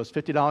 And so it's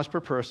 $50 per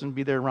person.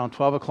 Be there around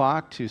 12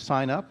 o'clock to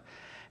sign up.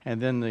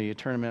 And then the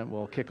tournament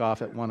will kick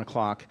off at 1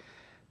 o'clock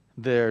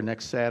there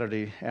next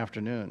Saturday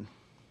afternoon.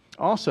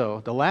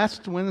 Also, the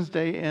last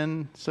Wednesday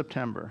in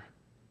September.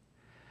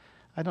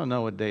 I don't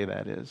know what day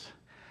that is.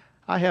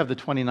 I have the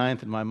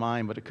 29th in my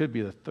mind, but it could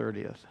be the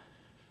 30th.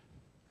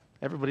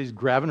 Everybody's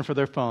grabbing for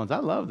their phones. I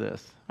love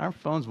this. Our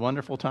phone's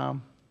wonderful,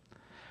 Tom.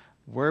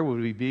 Where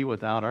would we be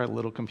without our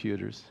little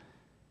computers?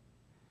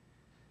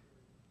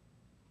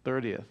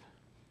 30th.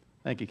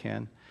 Thank you,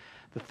 Ken.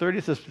 The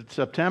 30th of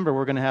September,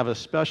 we're going to have a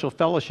special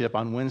fellowship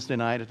on Wednesday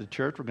night at the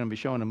church. We're going to be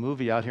showing a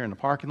movie out here in the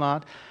parking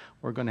lot.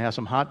 We're going to have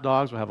some hot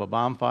dogs. We'll have a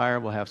bonfire.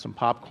 We'll have some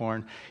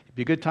popcorn. It'll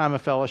be a good time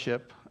of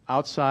fellowship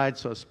outside,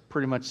 so it's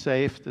pretty much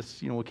safe.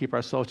 We'll keep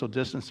our social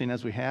distancing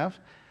as we have.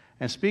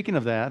 And speaking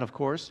of that, of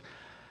course,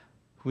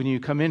 when you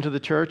come into the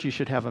church, you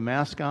should have a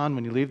mask on.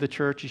 When you leave the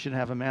church, you should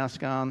have a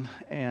mask on.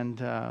 And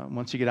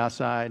once you get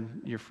outside,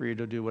 you're free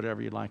to do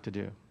whatever you'd like to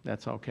do.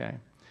 That's okay.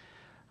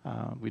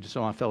 We just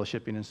don't want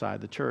fellowshipping inside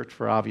the church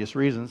for obvious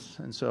reasons.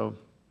 And so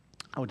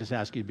I would just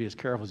ask you to be as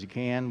careful as you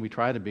can. We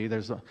try to be.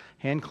 There's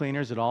hand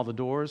cleaners at all the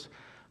doors.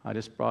 I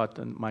just brought,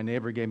 my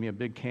neighbor gave me a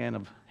big can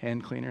of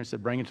hand cleaners,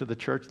 said bring it to the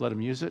church, let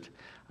him use it.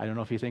 I don't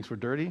know if he thinks we're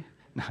dirty.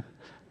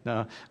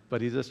 No,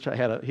 but he just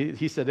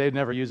he said they'd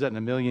never use that in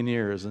a million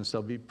years, and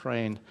so be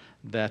praying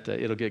that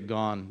it'll get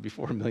gone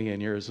before a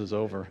million years is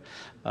over.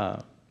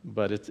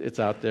 But it's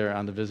out there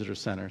on the visitor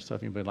center, so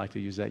if anybody would like to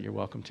use that, you're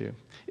welcome to.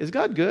 Is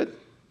God good?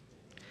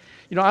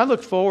 You know, I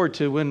look forward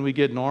to when we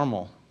get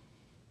normal.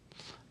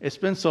 It's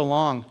been so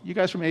long. You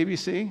guys from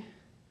ABC?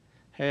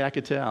 Hey, I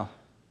could tell.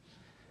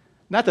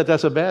 Not that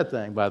that's a bad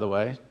thing, by the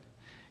way.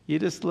 You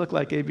just look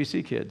like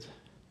ABC kids.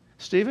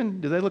 Stephen,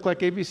 do they look like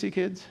ABC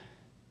kids?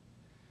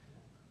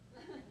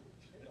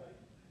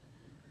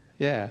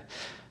 Yeah.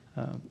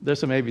 There's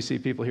some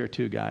ABC people here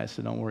too, guys,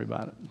 so don't worry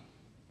about it.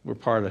 We're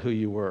part of who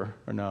you were,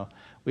 or no,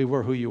 we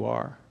were who you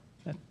are.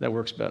 That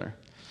works better.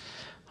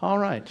 All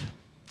right.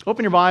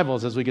 Open your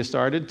Bibles as we get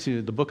started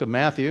to the book of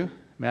Matthew,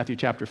 Matthew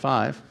chapter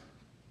 5.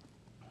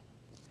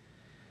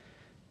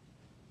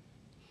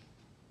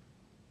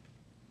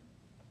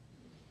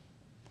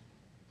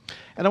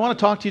 And I want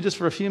to talk to you just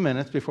for a few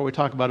minutes before we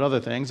talk about other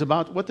things,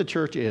 about what the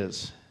church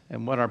is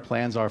and what our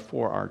plans are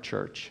for our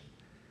church.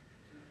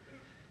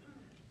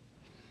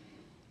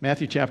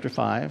 Matthew chapter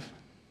 5.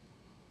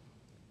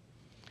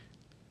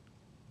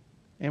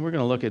 And we're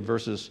going to look at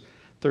verses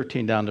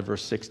 13 down to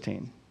verse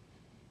 16.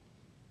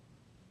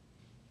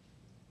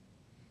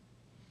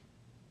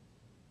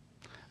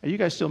 Are you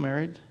guys still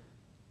married?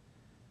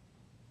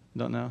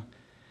 Don't know?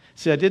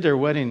 See, I did their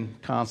wedding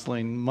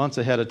counseling months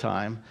ahead of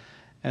time.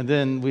 And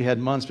then we had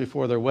months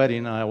before their wedding,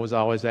 and I was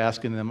always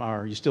asking them,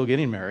 are you still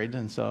getting married?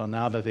 And so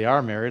now that they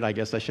are married, I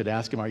guess I should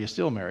ask them, are you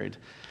still married?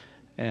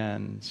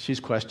 And she's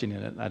questioning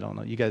it. I don't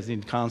know. You guys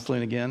need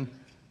counseling again?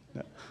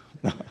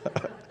 No,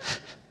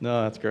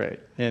 no, that's great.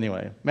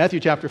 Anyway, Matthew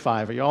chapter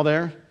 5. Are you all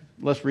there?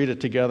 Let's read it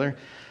together.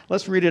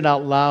 Let's read it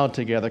out loud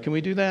together. Can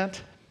we do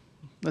that?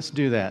 Let's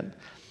do that.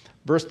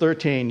 Verse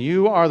 13,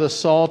 you are the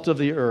salt of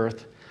the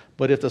earth,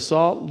 but if the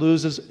salt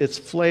loses its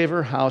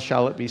flavor, how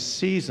shall it be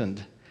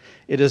seasoned?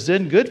 It is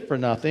then good for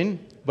nothing,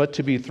 but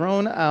to be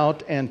thrown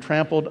out and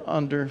trampled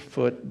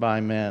underfoot by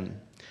men.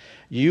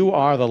 You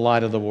are the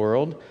light of the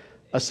world.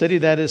 A city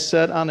that is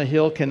set on a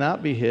hill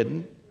cannot be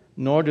hidden,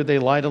 nor do they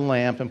light a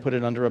lamp and put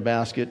it under a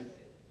basket,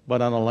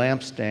 but on a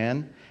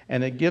lampstand,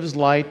 and it gives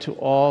light to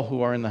all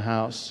who are in the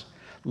house.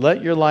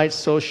 Let your light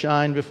so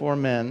shine before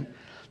men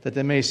that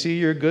they may see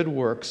your good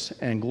works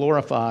and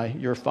glorify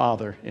your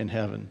Father in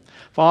heaven.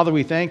 Father,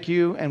 we thank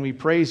you and we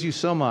praise you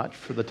so much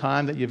for the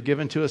time that you've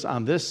given to us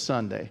on this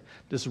Sunday,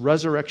 this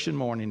resurrection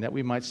morning, that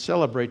we might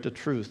celebrate the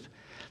truth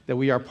that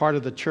we are part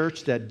of the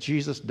church that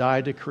Jesus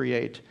died to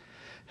create.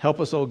 Help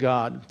us, O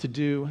God, to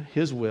do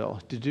his will,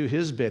 to do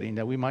his bidding,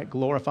 that we might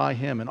glorify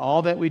him in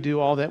all that we do,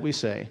 all that we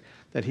say,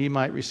 that he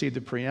might receive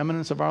the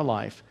preeminence of our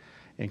life.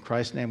 In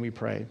Christ's name we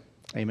pray.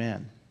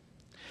 Amen.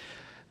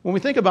 When we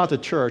think about the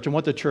church and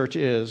what the church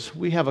is,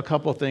 we have a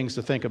couple of things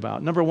to think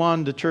about. Number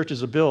one, the church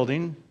is a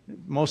building.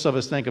 Most of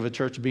us think of a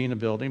church being a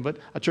building, but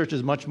a church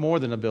is much more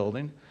than a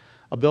building.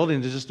 A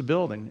building is just a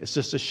building. It's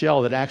just a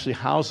shell that actually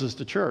houses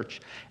the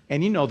church.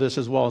 And you know this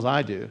as well as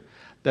I do,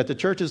 that the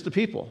church is the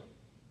people.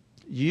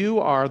 You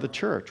are the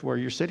church where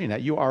you're sitting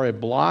at. You are a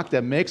block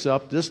that makes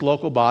up this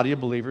local body of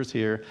believers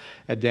here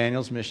at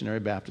Daniel's Missionary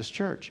Baptist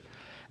Church.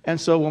 And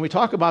so when we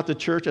talk about the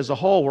church as a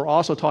whole, we're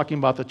also talking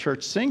about the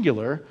church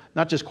singular,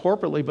 not just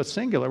corporately, but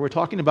singular. We're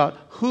talking about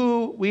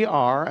who we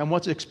are and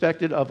what's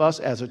expected of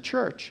us as a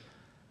church.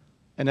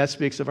 And that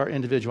speaks of our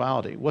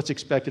individuality, what's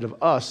expected of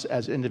us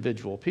as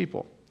individual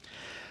people.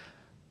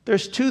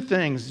 There's two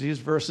things these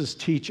verses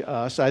teach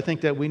us, I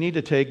think, that we need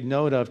to take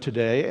note of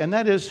today, and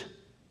that is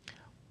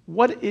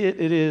what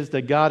it is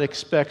that God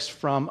expects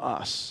from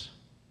us.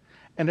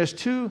 And there's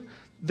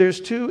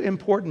two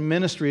important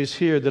ministries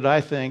here that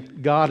I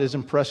think God is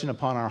impressing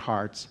upon our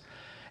hearts.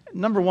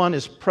 Number one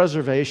is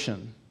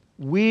preservation.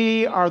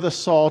 We are the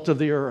salt of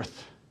the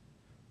earth.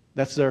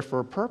 That's there for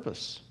a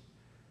purpose.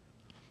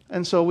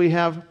 And so we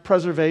have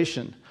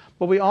preservation.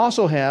 But we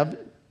also have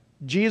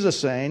Jesus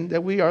saying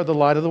that we are the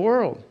light of the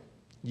world.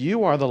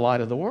 You are the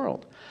light of the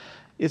world.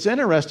 It's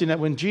interesting that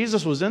when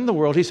Jesus was in the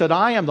world, he said,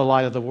 I am the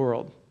light of the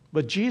world.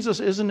 But Jesus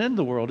isn't in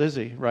the world, is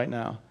he, right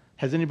now?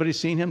 Has anybody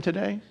seen him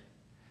today?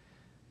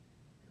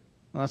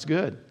 Well, that's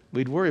good.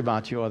 We'd worry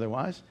about you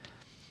otherwise.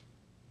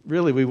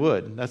 Really, we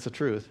would. That's the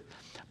truth.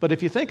 But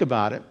if you think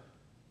about it,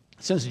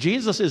 since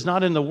Jesus is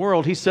not in the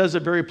world, he says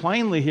it very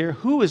plainly here,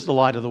 who is the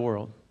light of the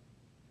world?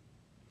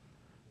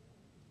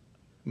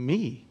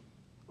 Me.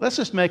 Let's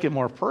just make it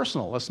more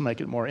personal. Let's make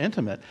it more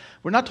intimate.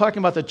 We're not talking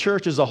about the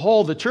church as a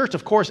whole. The church,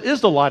 of course,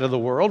 is the light of the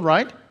world,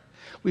 right?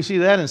 We see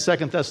that in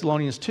 2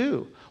 Thessalonians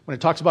 2, when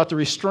it talks about the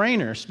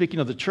restrainer. Speaking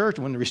of the church,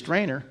 when the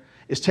restrainer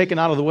is taken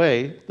out of the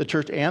way, the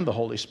church and the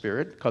Holy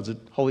Spirit, because the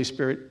Holy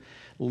Spirit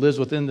lives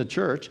within the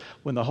church.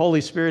 When the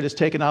Holy Spirit is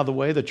taken out of the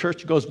way, the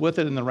church goes with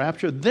it in the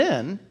rapture,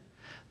 then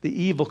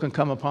the evil can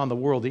come upon the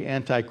world. The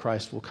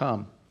Antichrist will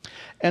come.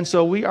 And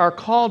so we are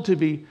called to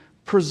be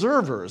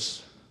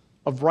preservers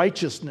of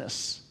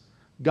righteousness.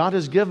 God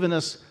has given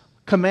us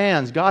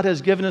commands. God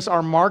has given us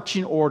our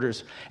marching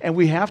orders. And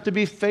we have to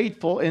be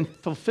faithful in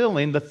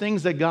fulfilling the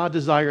things that God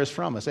desires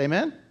from us.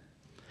 Amen?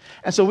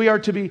 And so we are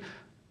to be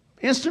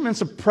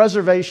instruments of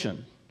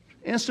preservation.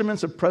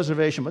 Instruments of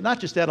preservation, but not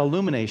just that,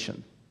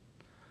 illumination.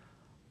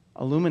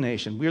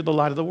 Illumination. We are the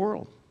light of the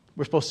world.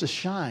 We're supposed to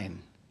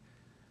shine.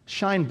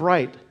 Shine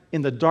bright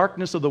in the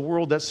darkness of the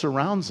world that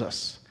surrounds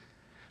us.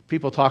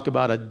 People talk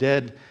about a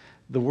dead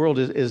the world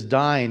is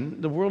dying.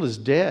 The world is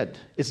dead.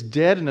 It's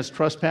dead in its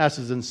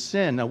trespasses and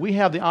sin. Now, we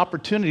have the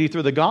opportunity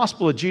through the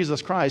gospel of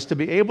Jesus Christ to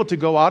be able to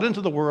go out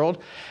into the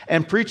world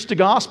and preach the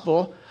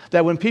gospel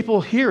that when people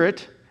hear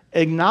it,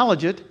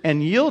 acknowledge it,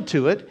 and yield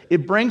to it,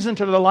 it brings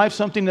into their life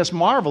something that's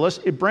marvelous.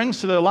 It brings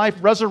to their life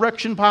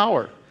resurrection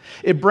power.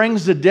 It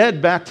brings the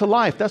dead back to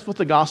life. That's what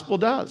the gospel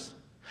does.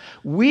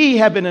 We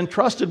have been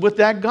entrusted with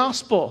that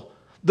gospel.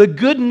 The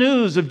good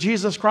news of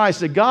Jesus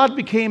Christ, that God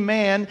became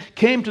man,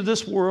 came to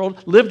this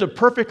world, lived a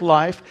perfect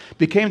life,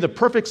 became the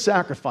perfect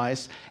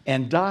sacrifice,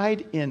 and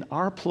died in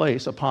our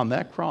place upon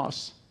that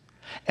cross,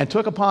 and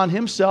took upon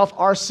himself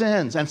our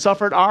sins and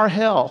suffered our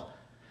hell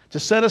to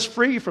set us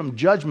free from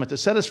judgment, to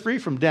set us free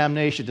from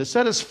damnation, to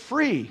set us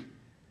free.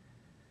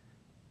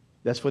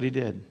 That's what he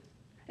did.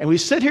 And we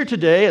sit here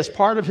today as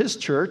part of his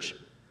church.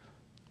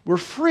 We're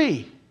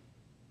free.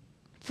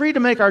 Free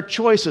to make our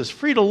choices,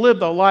 free to live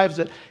the lives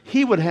that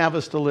he would have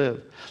us to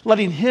live,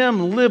 letting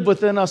him live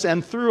within us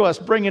and through us,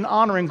 bringing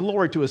honor and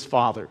glory to his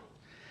Father.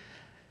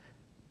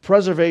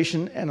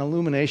 Preservation and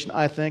illumination,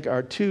 I think,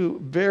 are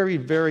two very,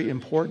 very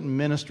important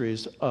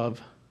ministries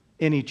of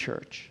any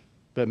church.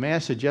 But may I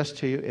suggest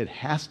to you, it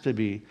has to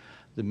be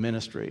the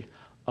ministry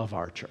of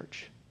our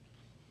church.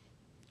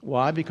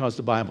 Why? Because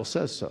the Bible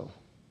says so.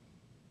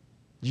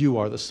 You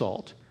are the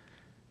salt.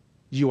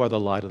 You are the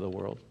light of the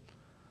world.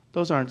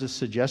 Those aren't just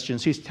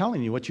suggestions. He's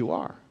telling you what you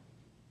are.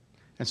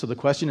 And so the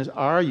question is,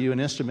 are you an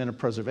instrument of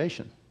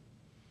preservation?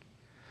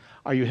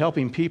 Are you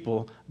helping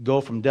people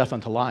go from death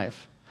unto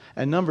life?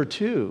 And number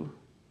two,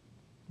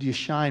 do you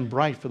shine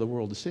bright for the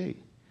world to see?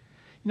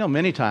 You know,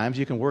 many times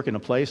you can work in a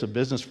place of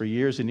business for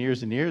years and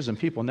years and years, and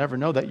people never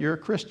know that you're a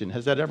Christian.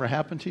 Has that ever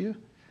happened to you?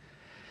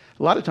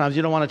 A lot of times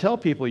you don't want to tell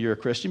people you're a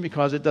Christian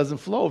because it doesn't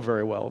flow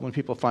very well when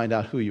people find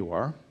out who you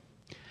are.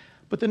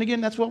 But then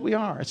again, that's what we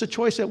are. It's a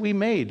choice that we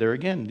made. There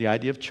again, the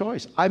idea of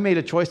choice. I made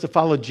a choice to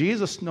follow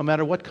Jesus no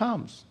matter what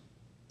comes.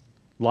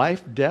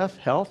 Life, death,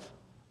 health,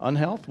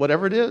 unhealth,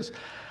 whatever it is.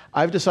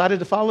 I've decided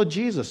to follow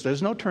Jesus.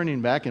 There's no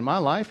turning back in my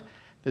life.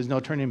 There's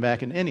no turning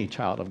back in any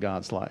child of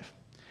God's life.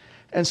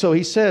 And so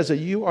he says that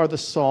you are the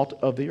salt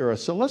of the earth.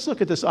 So let's look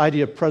at this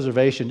idea of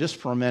preservation just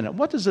for a minute.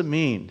 What does it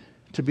mean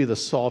to be the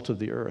salt of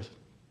the earth?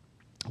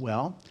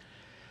 Well,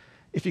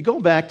 if you go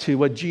back to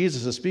what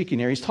Jesus is speaking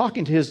here, he's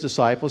talking to his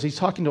disciples. He's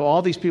talking to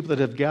all these people that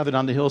have gathered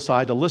on the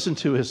hillside to listen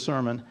to his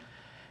sermon.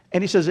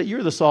 And he says that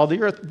you're the salt of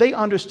the earth. They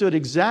understood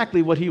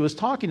exactly what he was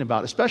talking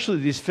about, especially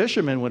these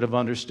fishermen would have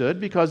understood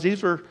because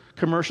these were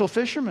commercial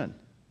fishermen.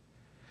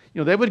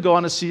 You know, they would go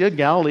on the Sea of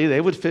Galilee.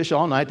 They would fish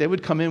all night. They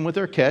would come in with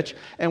their catch.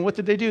 And what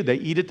did they do? They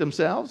eat it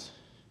themselves?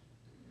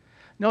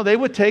 No, they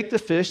would take the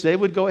fish. They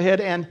would go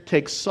ahead and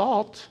take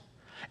salt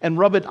and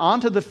rub it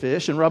onto the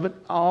fish and rub it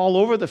all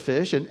over the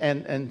fish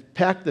and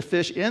pack the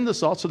fish in the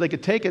salt so they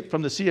could take it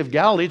from the Sea of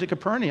Galilee to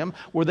Capernaum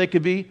where they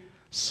could be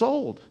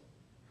sold.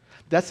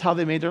 That's how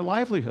they made their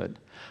livelihood.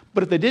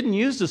 But if they didn't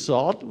use the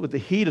salt with the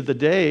heat of the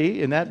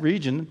day in that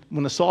region,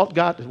 when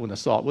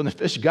the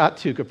fish got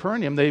to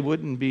Capernaum, they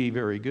wouldn't be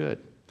very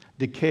good.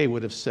 Decay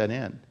would have set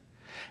in.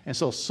 And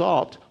so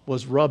salt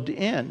was rubbed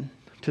in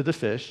to the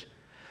fish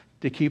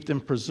to keep them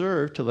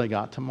preserved till they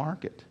got to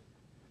market.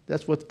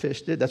 That's what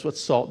fish did. That's what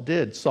salt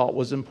did. Salt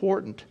was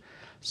important.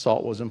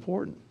 Salt was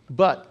important.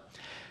 But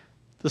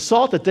the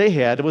salt that they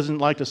had, it wasn't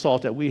like the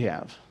salt that we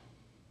have.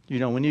 You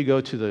know, when you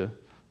go to the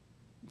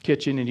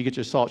kitchen and you get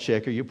your salt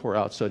shaker, you pour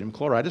out sodium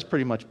chloride. It's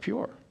pretty much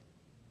pure.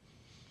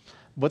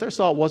 But their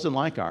salt wasn't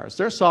like ours.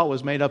 Their salt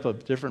was made up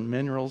of different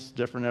minerals,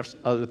 different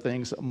other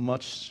things,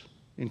 much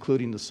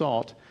including the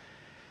salt.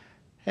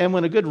 And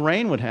when a good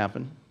rain would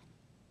happen,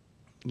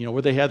 you know,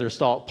 where they had their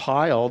salt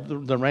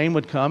piled, the rain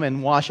would come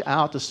and wash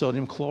out the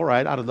sodium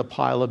chloride out of the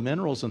pile of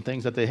minerals and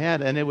things that they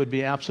had, and it would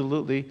be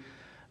absolutely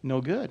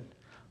no good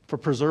for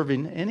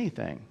preserving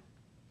anything.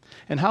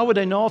 And how would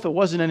they know if it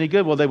wasn't any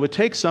good? Well, they would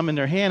take some in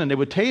their hand and they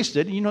would taste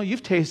it. You know,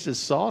 you've tasted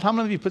salt. How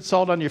many of you put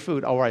salt on your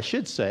food? Or I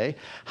should say,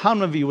 how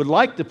many of you would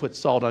like to put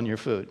salt on your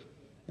food?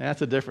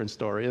 That's a different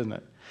story, isn't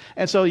it?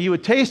 And so you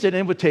would taste it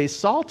and it would taste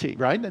salty,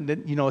 right? And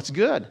then, you know, it's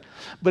good.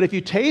 But if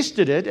you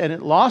tasted it and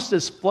it lost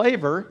its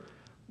flavor,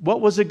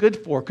 what was it good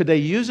for? Could they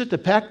use it to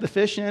pack the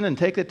fish in and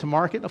take it to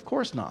market? Of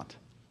course not.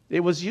 It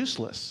was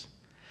useless.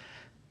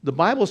 The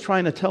Bible is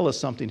trying to tell us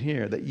something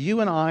here, that you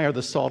and I are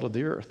the salt of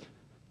the earth.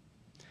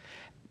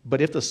 But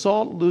if the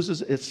salt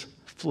loses its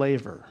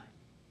flavor,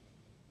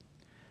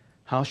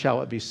 how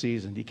shall it be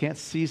seasoned? You can't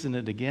season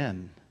it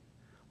again.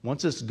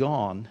 Once it's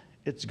gone,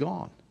 it's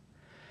gone.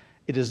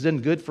 It is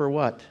then good for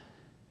what?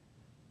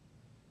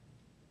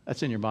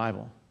 That's in your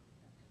Bible.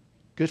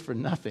 Good for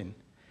nothing.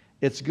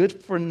 It's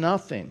good for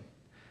nothing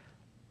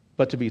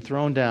but to be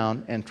thrown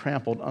down and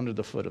trampled under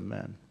the foot of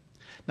men.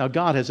 Now,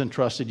 God has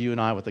entrusted you and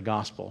I with the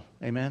gospel.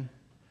 Amen?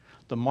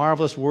 The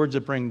marvelous words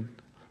that bring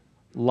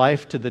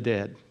life to the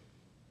dead.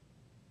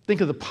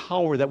 Think of the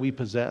power that we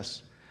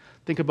possess.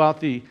 Think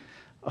about the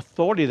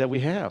authority that we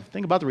have.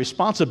 Think about the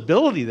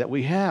responsibility that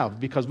we have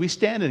because we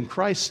stand in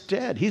Christ's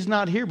stead. He's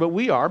not here, but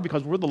we are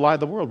because we're the light of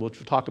the world, which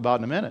we'll talk about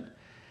in a minute.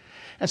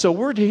 And so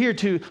we're here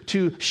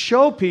to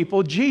show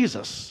people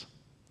Jesus.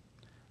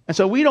 And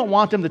so we don't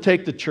want them to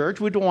take the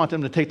church. We don't want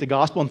them to take the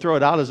gospel and throw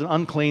it out as an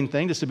unclean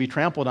thing just to be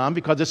trampled on,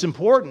 because it's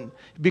important,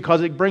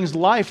 because it brings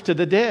life to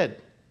the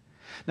dead.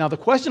 Now, the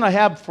question I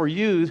have for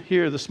you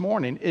here this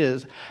morning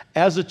is,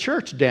 as a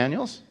church,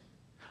 Daniels,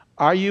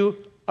 are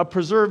you a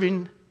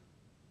preserving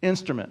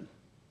instrument?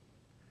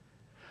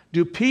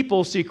 Do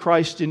people see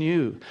Christ in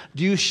you?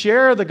 Do you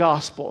share the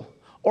gospel?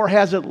 Or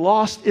has it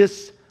lost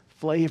its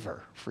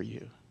flavor for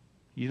you?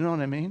 You know what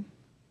I mean?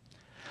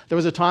 There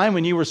was a time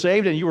when you were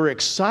saved and you were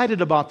excited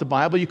about the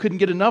Bible. You couldn't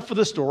get enough of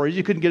the stories.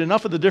 You couldn't get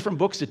enough of the different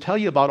books to tell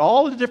you about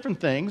all the different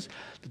things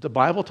that the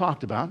Bible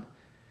talked about.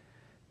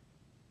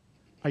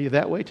 Are you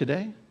that way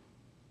today?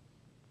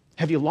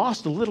 Have you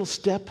lost a little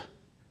step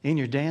in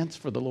your dance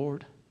for the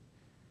Lord?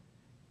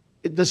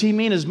 Does he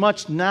mean as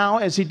much now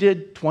as he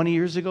did 20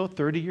 years ago,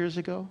 30 years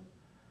ago?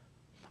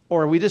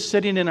 Or are we just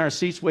sitting in our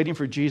seats waiting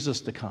for Jesus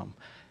to come?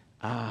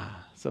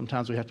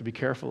 Sometimes we have to be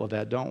careful of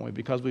that, don't we?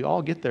 Because we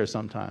all get there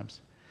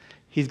sometimes.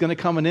 He's going to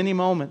come in any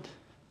moment.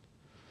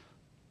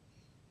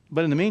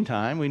 But in the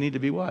meantime, we need to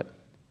be what?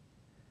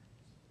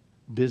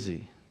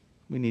 Busy.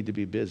 We need to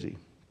be busy.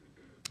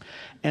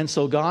 And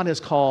so God has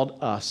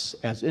called us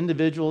as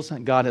individuals,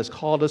 and God has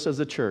called us as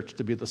a church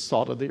to be the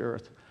salt of the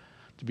earth,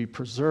 to be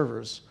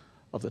preservers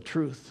of the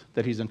truth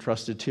that he's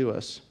entrusted to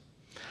us.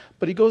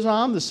 But he goes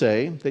on to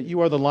say that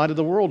you are the light of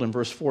the world in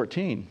verse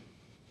 14.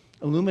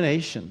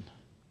 Illumination.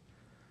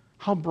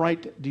 How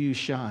bright do you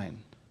shine?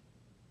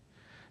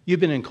 You've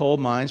been in coal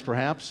mines,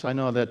 perhaps. I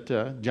know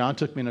that John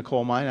took me in a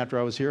coal mine after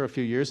I was here a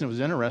few years, and it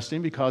was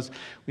interesting because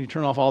when you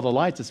turn off all the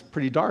lights, it's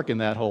pretty dark in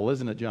that hole,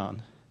 isn't it,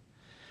 John?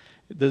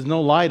 There's no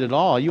light at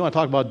all. You want to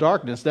talk about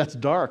darkness, that's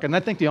dark. And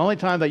I think the only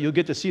time that you'll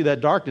get to see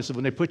that darkness is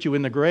when they put you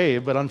in the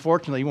grave, but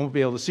unfortunately you won't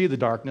be able to see the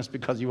darkness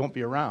because you won't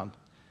be around.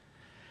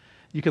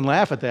 You can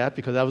laugh at that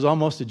because that was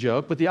almost a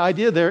joke, but the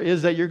idea there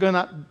is that you're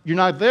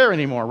not there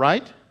anymore,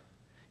 right?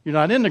 You're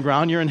not in the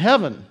ground, you're in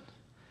heaven.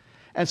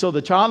 And so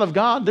the child of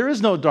God, there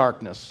is no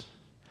darkness.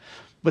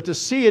 But to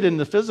see it in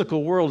the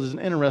physical world is an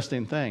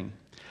interesting thing,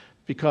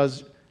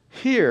 because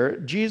here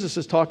Jesus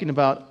is talking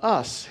about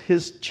us,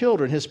 his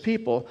children, his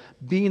people,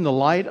 being the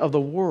light of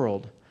the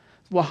world.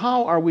 Well,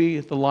 how are we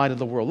the light of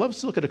the world?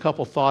 Let's look at a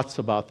couple thoughts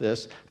about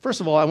this. First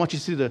of all, I want you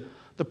to see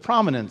the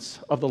prominence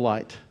of the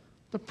light.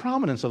 The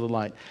prominence of the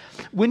light.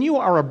 When you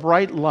are a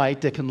bright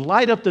light that can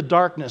light up the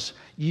darkness,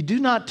 you do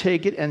not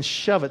take it and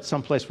shove it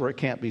someplace where it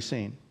can't be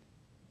seen.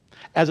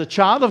 As a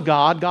child of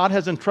God, God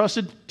has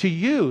entrusted to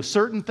you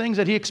certain things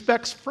that he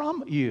expects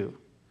from you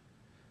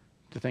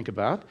to think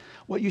about,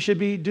 what you should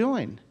be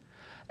doing.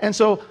 And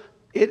so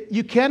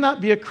you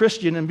cannot be a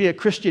Christian and be a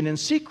Christian in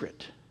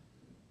secret.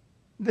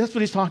 That's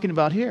what he's talking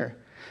about here.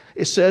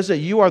 It says that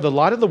you are the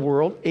light of the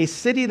world. A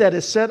city that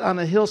is set on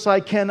a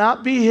hillside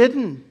cannot be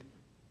hidden.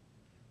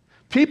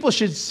 People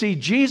should see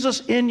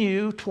Jesus in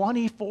you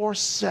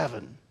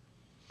 24/7.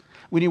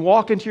 When you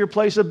walk into your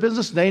place of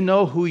business, they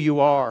know who you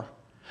are,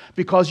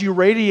 because you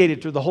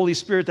radiated through the Holy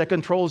Spirit that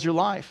controls your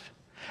life.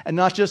 And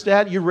not just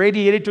that, you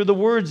radiated through the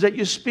words that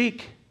you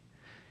speak.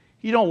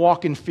 You don't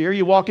walk in fear,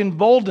 you walk in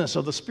boldness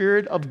of the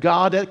Spirit of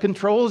God that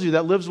controls you,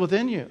 that lives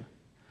within you.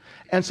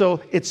 And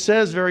so it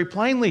says very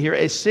plainly here,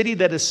 a city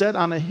that is set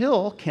on a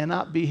hill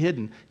cannot be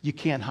hidden. You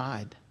can't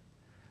hide.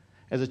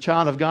 As a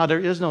child of God, there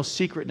is no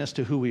secretness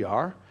to who we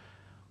are.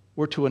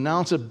 We're to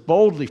announce it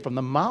boldly from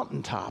the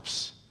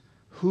mountaintops,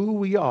 who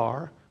we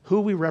are,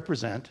 who we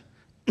represent,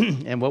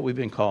 and what we've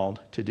been called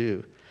to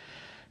do.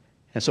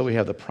 And so we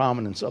have the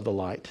prominence of the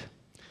light.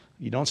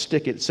 You don't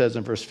stick it says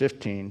in verse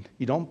 15,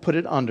 you don't put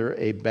it under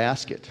a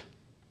basket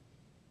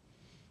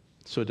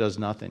so it does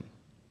nothing.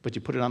 But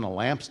you put it on a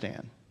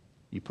lampstand.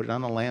 You put it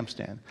on a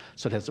lampstand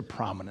so it has a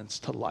prominence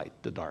to light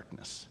the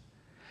darkness.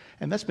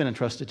 And that's been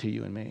entrusted to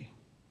you and me.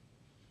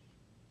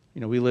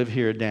 You know, we live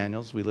here at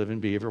Daniels. We live in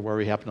Beaver, where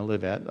we happen to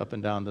live at, up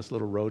and down this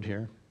little road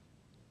here.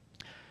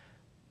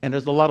 And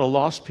there's a lot of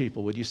lost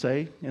people, would you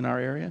say, in our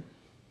area?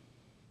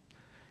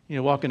 You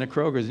know, walk into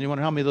Kroger's and you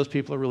wonder how many of those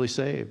people are really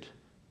saved.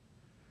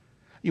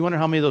 You wonder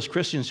how many of those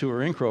Christians who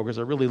are in Kroger's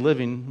are really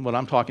living what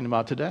I'm talking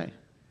about today.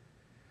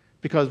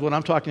 Because what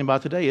I'm talking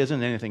about today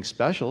isn't anything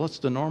special. It's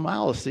the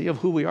normalcy of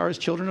who we are as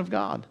children of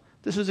God.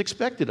 This is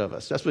expected of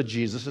us. That's what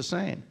Jesus is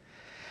saying.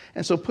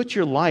 And so put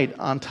your light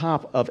on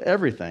top of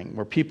everything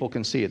where people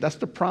can see it. That's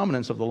the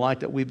prominence of the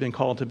light that we've been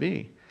called to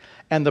be.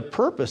 And the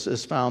purpose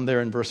is found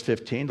there in verse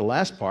 15, the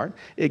last part.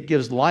 It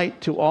gives light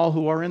to all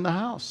who are in the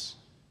house.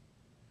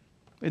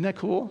 Isn't that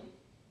cool?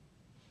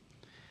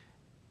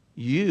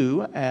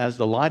 You, as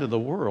the light of the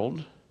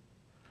world,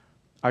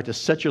 are to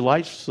set your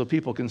light so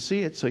people can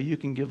see it, so you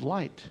can give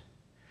light.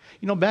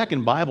 You know, back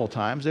in Bible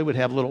times, they would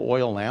have little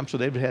oil lamps, or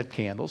they would have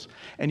candles,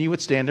 and you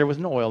would stand there with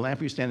an oil lamp,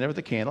 or you stand there with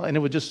a candle, and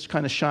it would just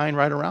kind of shine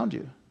right around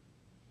you.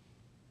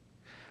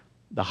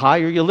 The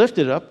higher you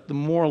lifted up, the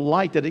more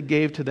light that it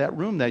gave to that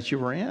room that you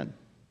were in.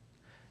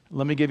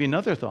 Let me give you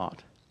another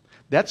thought.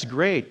 That's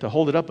great to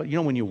hold it up, but you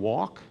know, when you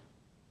walk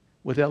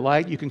with that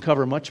light, you can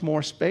cover much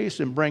more space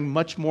and bring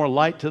much more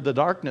light to the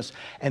darkness.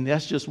 And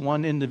that's just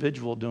one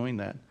individual doing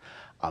that.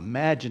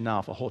 Imagine now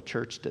if a whole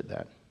church did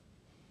that.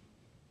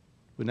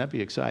 Wouldn't that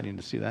be exciting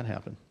to see that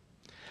happen?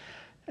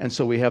 And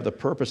so we have the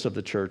purpose of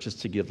the church is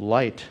to give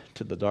light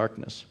to the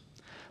darkness.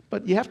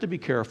 But you have to be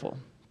careful.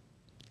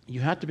 You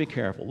have to be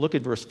careful. Look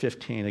at verse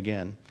 15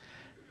 again.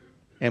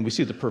 And we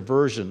see the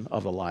perversion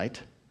of the light.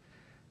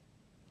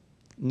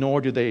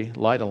 Nor do they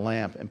light a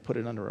lamp and put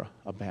it under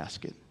a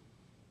basket.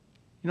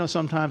 You know,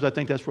 sometimes I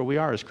think that's where we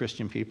are as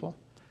Christian people.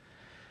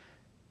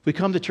 We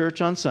come to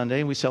church on Sunday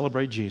and we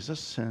celebrate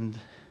Jesus, and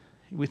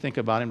we think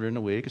about him during the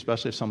week,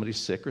 especially if somebody's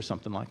sick or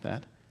something like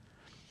that.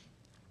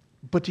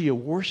 But do you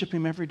worship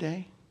him every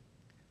day?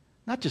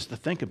 Not just to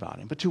think about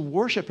him, but to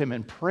worship him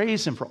and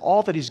praise him for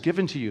all that he's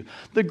given to you,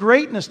 the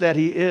greatness that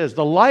he is,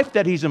 the life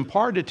that he's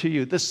imparted to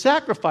you, the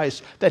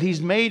sacrifice that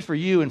he's made for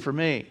you and for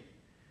me.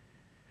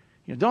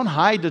 You know, don't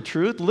hide the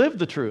truth, live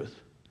the truth.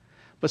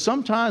 But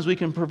sometimes we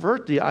can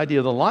pervert the idea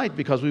of the light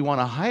because we want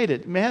to hide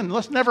it. Man,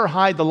 let's never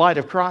hide the light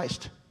of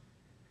Christ.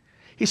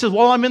 He says,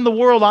 well, I'm in the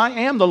world, I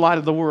am the light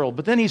of the world.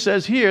 But then he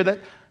says here that,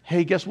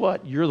 hey, guess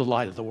what? You're the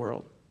light of the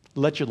world.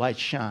 Let your light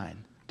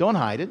shine. Don't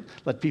hide it.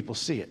 Let people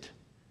see it.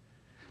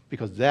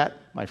 Because that,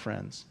 my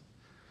friends,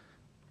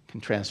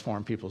 can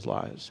transform people's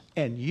lives.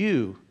 And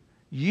you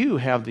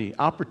have the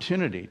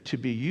opportunity to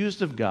be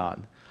used of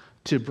God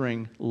to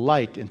bring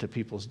light into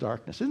people's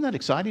darkness. Isn't that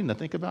exciting to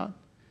think about?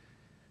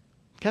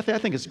 Kathy, I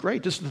think it's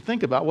great just to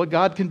think about what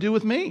God can do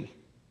with me.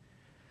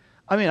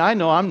 I mean, I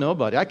know I'm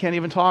nobody. I can't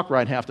even talk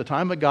right half the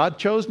time, but God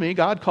chose me,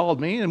 God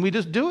called me, and we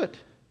just do it.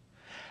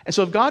 And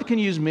so if God can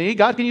use me,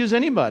 God can use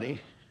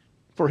anybody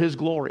for his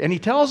glory. And he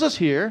tells us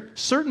here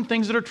certain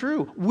things that are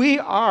true. We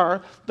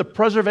are the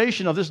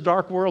preservation of this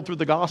dark world through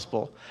the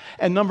gospel.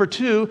 And number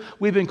two,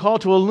 we've been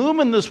called to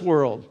illumine this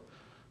world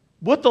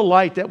with the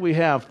light that we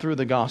have through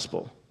the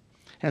gospel.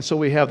 And so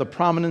we have the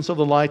prominence of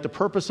the light, the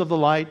purpose of the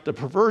light, the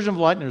perversion of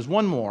the light, and there's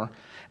one more,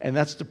 and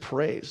that's the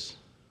praise.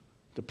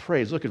 The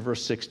praise. Look at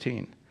verse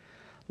 16.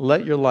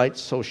 Let your light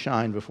so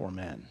shine before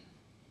men.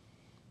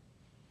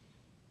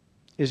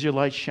 Is your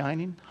light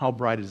shining? How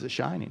bright is it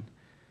shining?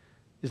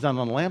 Is it on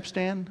a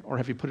lampstand, or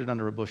have you put it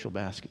under a bushel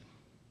basket?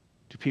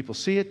 Do people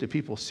see it? Do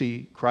people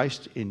see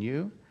Christ in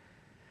you?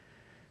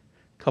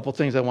 A couple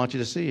things I want you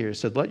to see here. It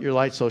said, let your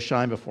light so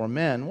shine before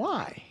men.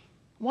 Why?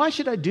 Why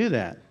should I do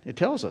that? It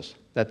tells us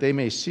that they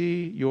may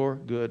see your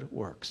good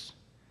works.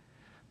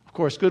 Of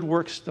course, good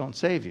works don't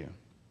save you.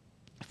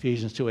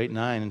 Ephesians 2, 8,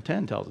 9, and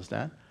 10 tells us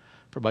that.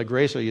 For by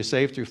grace are you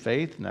saved through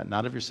faith,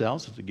 not of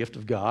yourselves, it's a gift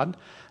of God,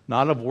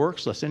 not of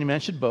works, lest any man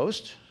should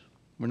boast.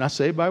 We're not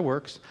saved by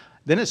works.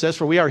 Then it says,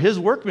 for we are his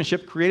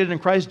workmanship created in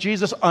Christ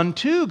Jesus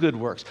unto good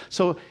works.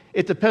 So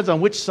it depends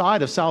on which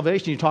side of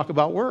salvation you talk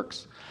about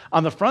works.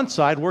 On the front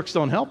side, works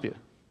don't help you.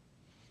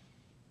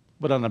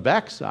 But on the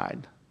back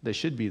side, they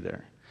should be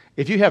there.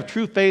 If you have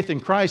true faith in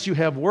Christ, you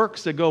have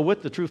works that go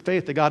with the true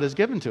faith that God has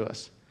given to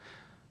us.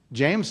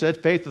 James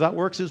said faith without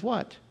works is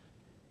what?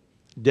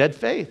 Dead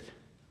faith.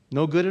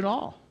 No good at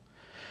all.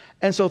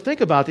 And so think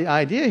about the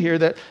idea here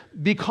that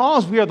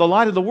because we are the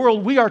light of the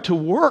world, we are to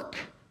work.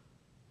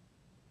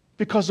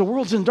 Because the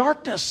world's in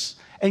darkness,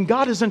 and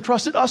God has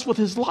entrusted us with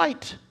his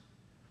light.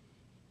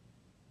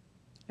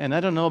 And I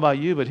don't know about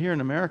you, but here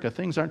in America,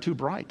 things aren't too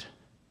bright.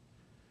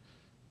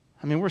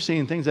 I mean, we're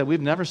seeing things that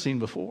we've never seen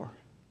before.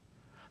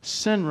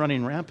 Sin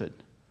running rampant.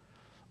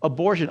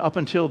 Abortion up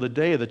until the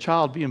day of the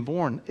child being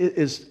born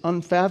is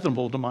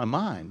unfathomable to my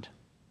mind.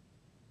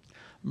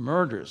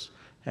 Murders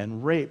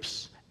and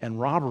rapes and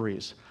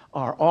robberies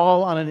are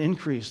all on an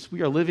increase.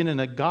 We are living in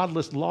a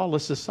godless,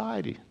 lawless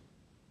society.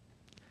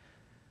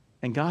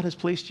 And God has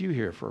placed you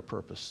here for a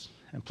purpose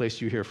and placed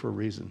you here for a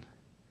reason.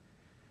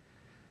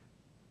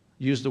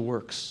 Use the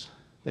works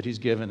that he's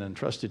given and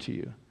entrusted to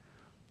you,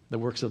 the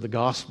works of the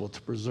gospel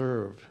to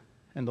preserve,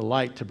 and the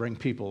light to bring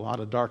people out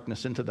of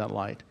darkness into that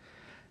light.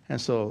 And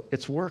so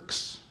it's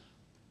works.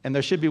 And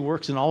there should be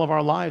works in all of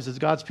our lives as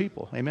God's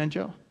people. Amen,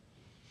 Joe?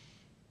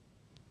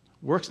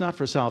 Works not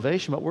for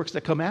salvation, but works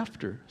that come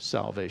after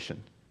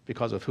salvation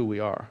because of who we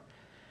are.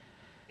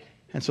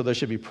 And so there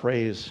should be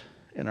praise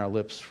in our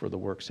lips for the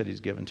works that he's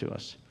given to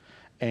us.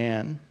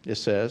 And it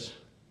says,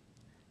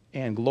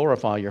 and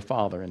glorify your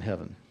Father in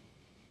heaven.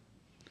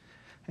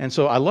 And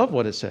so I love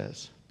what it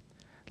says.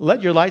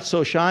 Let your light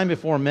so shine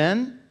before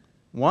men,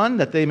 one,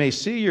 that they may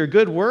see your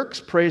good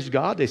works, praise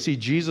God, they see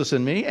Jesus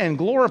in me, and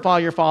glorify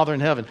your Father in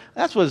heaven.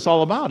 That's what it's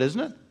all about, isn't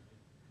it?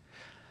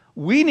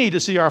 We need to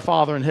see our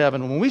Father in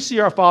heaven. When we see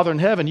our Father in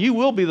heaven, you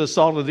will be the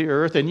salt of the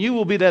earth, and you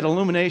will be that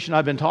illumination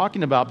I've been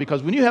talking about,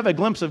 because when you have a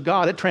glimpse of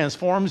God, it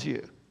transforms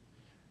you.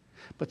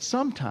 But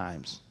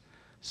sometimes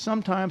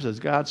as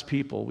God's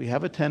people, we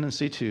have a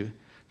tendency to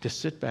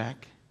sit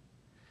back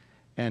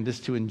and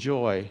just to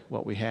enjoy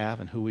what we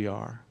have and who we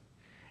are,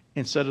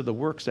 instead of the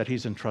works that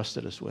he's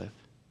entrusted us with.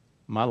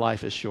 My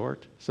life is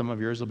short. Some of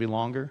yours will be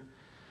longer.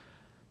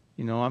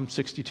 You know, I'm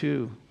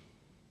 62.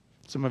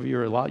 Some of you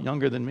are a lot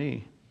younger than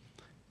me.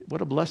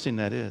 What a blessing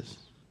that is.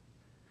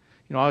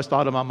 You know, I always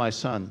thought about my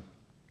son.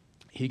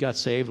 He got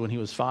saved when he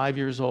was 5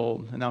 years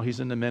old, and now he's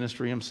in the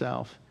ministry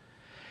himself.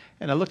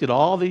 And I looked at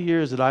all the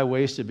years that I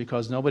wasted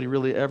because nobody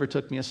really ever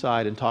took me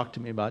aside and talked to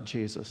me about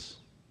Jesus.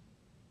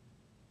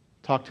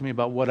 talk to me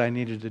about what I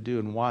needed to do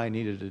and why I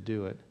needed to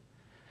do it.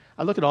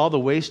 I look at all the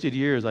wasted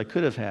years I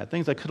could have had,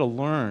 things I could have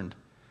learned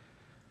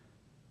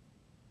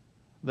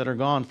that are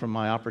gone from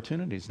my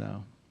opportunities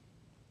now.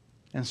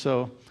 And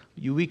so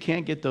we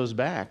can't get those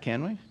back,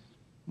 can we?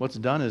 What's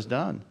done is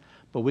done.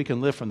 But we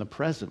can live from the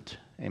present.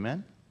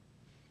 Amen?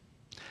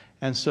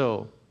 And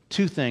so,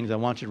 two things I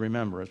want you to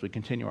remember as we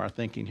continue our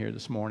thinking here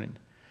this morning.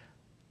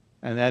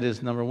 And that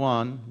is, number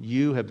one,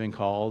 you have been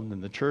called,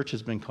 and the church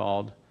has been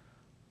called,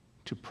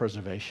 to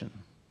preservation.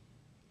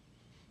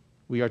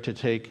 We are to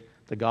take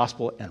the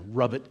gospel and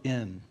rub it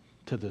in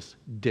to this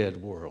dead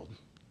world,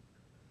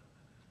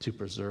 to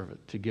preserve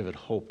it, to give it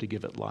hope, to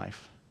give it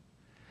life.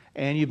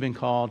 And you've been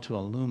called to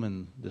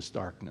illumine this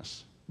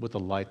darkness with the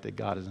light that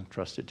God has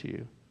entrusted to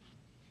you.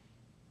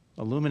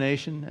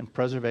 Illumination and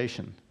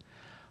preservation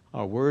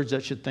are words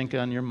that should think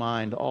on your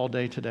mind all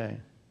day today.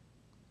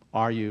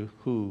 Are you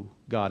who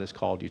God has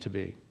called you to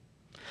be?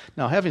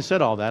 Now, having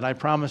said all that, I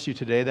promise you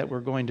today that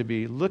we're going to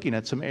be looking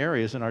at some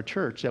areas in our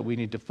church that we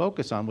need to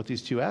focus on with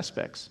these two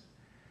aspects.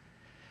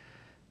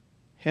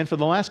 And for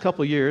the last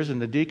couple of years,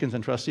 and the deacons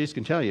and trustees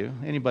can tell you,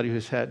 anybody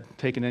who's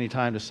taken any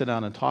time to sit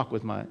down and talk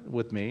with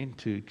me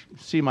to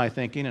see my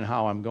thinking and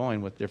how I'm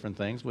going with different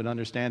things would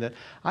understand that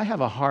I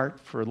have a heart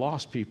for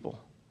lost people.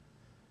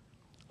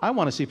 I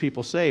want to see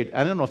people saved.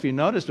 I don't know if you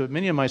noticed, but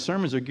many of my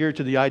sermons are geared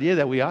to the idea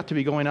that we ought to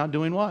be going out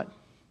doing what?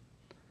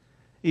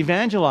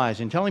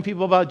 Evangelizing, telling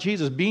people about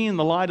Jesus, being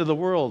the light of the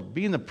world,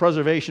 being the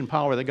preservation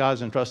power that God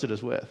has entrusted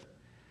us with.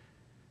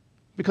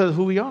 Because of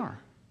who we are.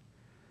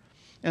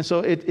 And so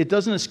it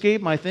doesn't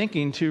escape my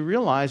thinking to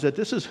realize that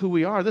this is who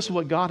we are. This is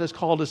what God has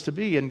called us to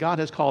be. And God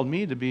has called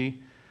me to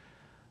be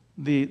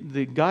the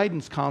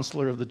guidance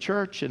counselor of the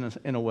church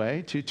in a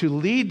way, to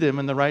lead them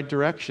in the right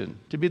direction,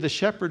 to be the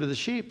shepherd of the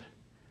sheep.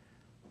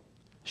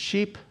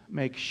 Sheep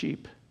make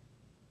sheep,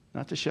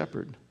 not the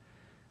shepherd.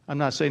 I'm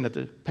not saying that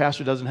the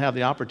pastor doesn't have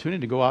the opportunity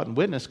to go out and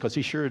witness, because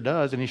he sure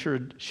does, and he sure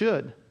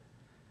should.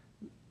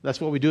 That's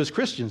what we do as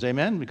Christians,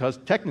 amen? Because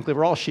technically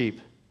we're all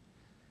sheep.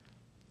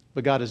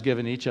 But God has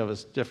given each of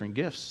us different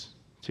gifts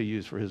to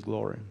use for His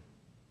glory.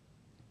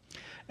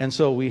 And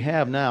so we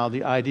have now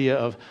the idea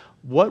of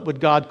what would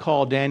God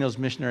call Daniel's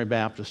missionary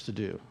Baptists to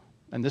do?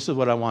 And this is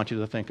what I want you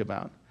to think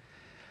about.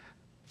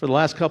 For the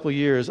last couple of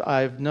years,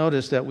 I've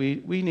noticed that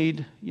we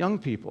need young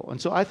people. And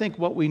so I think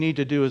what we need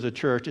to do as a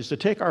church is to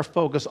take our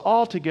focus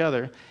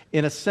altogether,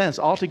 in a sense,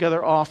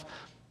 altogether off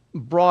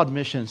broad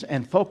missions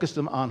and focus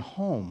them on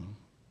home.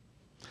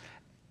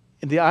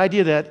 And the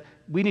idea that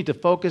we need to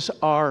focus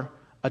our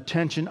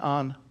attention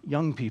on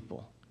young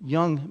people,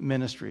 young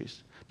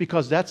ministries,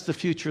 because that's the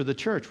future of the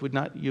church. Would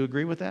not you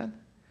agree with that?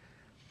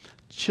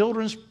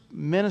 Children's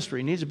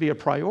ministry needs to be a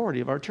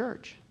priority of our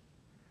church.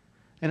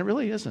 And it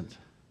really isn't.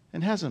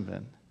 It hasn't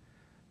been.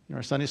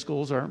 Our Sunday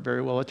schools aren't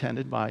very well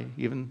attended by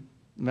even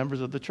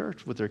members of the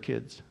church with their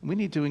kids. We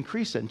need to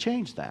increase that and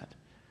change that.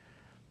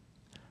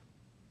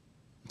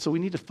 So we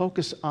need to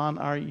focus on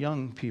our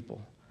young people.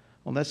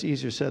 Well, that's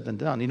easier said than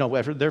done. You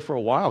know, there for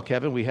a while,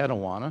 Kevin, we had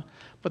Awana.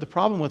 But the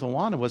problem with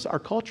Awana was our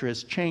culture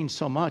has changed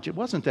so much. It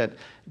wasn't that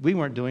we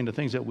weren't doing the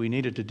things that we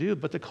needed to do,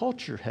 but the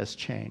culture has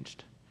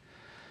changed.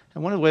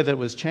 And one of the ways that it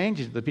was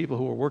changing, the people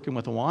who were working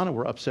with Awana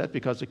were upset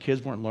because the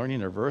kids weren't learning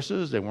their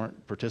verses. They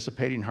weren't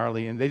participating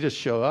hardly, and they just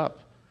show up.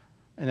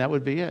 And that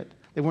would be it.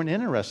 They weren't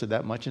interested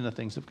that much in the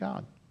things of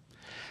God.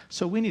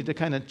 So we need to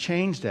kind of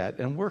change that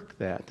and work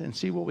that and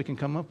see what we can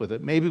come up with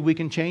it. Maybe we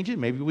can change it,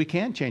 maybe we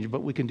can't change it,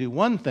 but we can do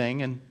one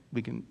thing and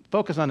we can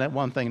focus on that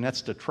one thing, and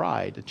that's to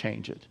try to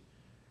change it.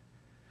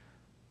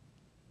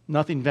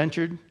 Nothing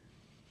ventured.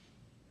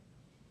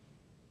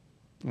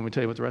 Let me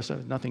tell you what the rest of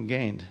it is. Nothing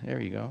gained.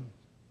 There you go.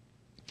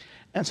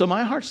 And so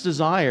my heart's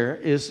desire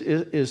is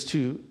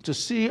to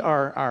see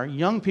our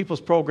young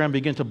people's program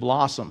begin to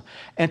blossom.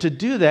 And to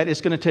do that,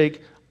 it's going to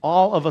take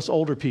all of us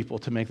older people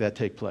to make that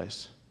take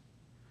place.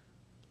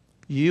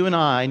 You and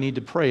I need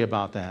to pray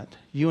about that.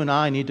 You and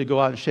I need to go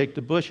out and shake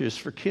the bushes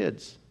for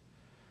kids.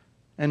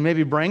 And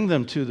maybe bring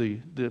them to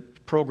the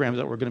programs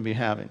that we're going to be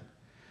having,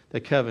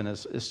 that Kevin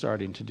is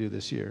starting to do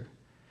this year.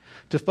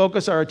 To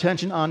focus our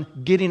attention on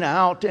getting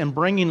out and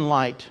bringing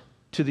light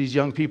to these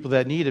young people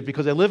that need it,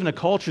 because they live in a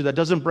culture that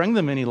doesn't bring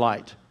them any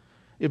light.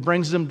 It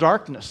brings them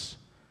darkness.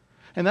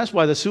 And that's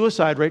why the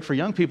suicide rate for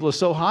young people is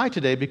so high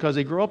today, because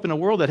they grow up in a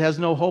world that has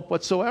no hope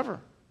whatsoever.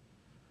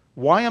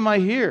 Why am I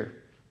here?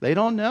 They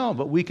don't know,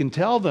 but we can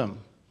tell them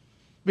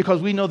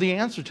because we know the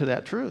answer to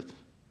that truth.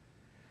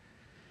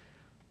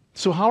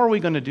 So how are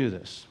we going to do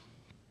this?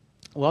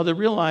 Well, to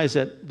realize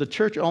that the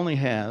church only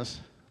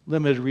has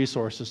limited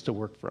resources to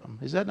work from.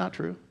 Is that not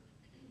true?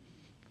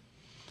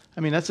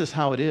 I mean, that's just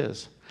how it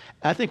is.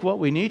 I think what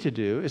we need to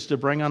do is to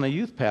bring on a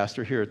youth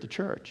pastor here at the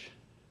church.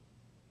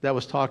 That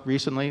was talked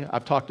recently.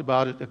 I've talked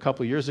about it a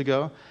couple years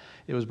ago.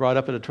 It was brought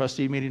up at a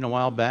trustee meeting a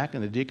while back,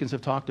 and the deacons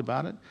have talked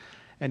about it.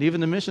 And even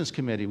the missions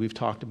committee, we've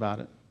talked about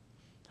it.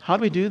 How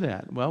do we do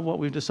that? Well, what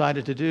we've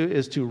decided to do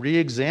is to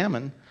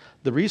re-examine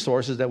the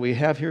resources that we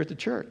have here at the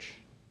church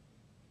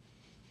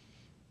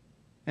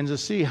and to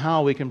see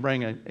how we can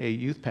bring a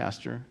youth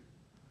pastor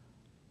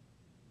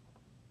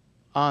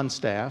on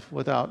staff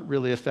without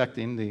really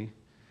affecting the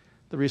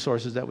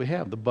resources that we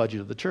have, the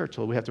budget of the church.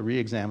 So we have to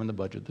re-examine the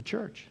budget of the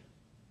church.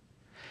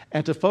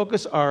 And to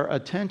focus our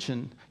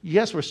attention,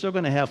 yes, we're still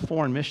going to have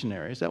foreign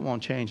missionaries. That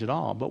won't change at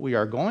all. But we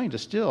are going to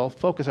still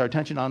focus our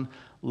attention on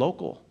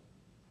local.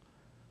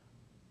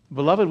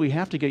 Beloved, we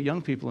have to get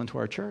young people into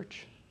our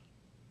church.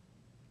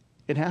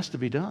 It has to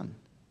be done.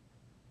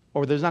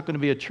 Or there's not going to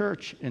be a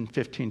church in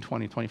 15,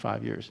 20,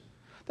 25 years.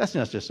 That's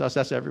not just us.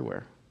 That's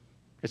everywhere.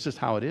 It's just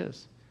how it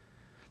is.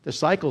 The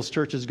cycles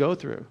churches go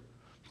through.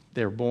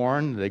 They're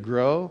born, they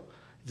grow,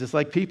 just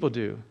like people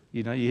do.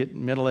 You know, you hit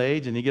middle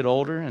age and you get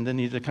older, and then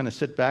you just kind of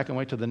sit back and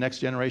wait till the next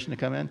generation to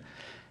come in.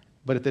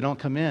 But if they don't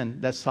come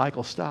in, that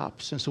cycle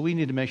stops. And so we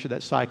need to make sure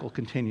that cycle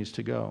continues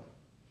to go.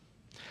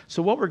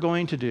 So what we're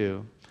going to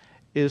do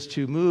is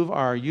to move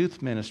our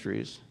youth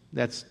ministries,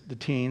 that's the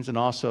teens and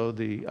also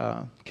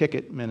the Kick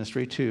It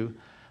ministry, to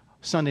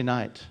Sunday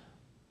night.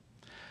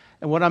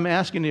 And what I'm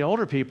asking the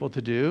older people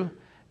to do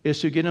is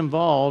to get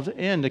involved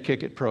in the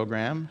Kick It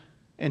program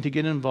and to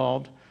get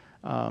involved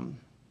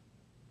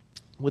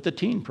with the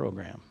teen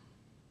program,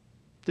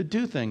 to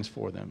do things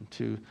for them,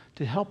 to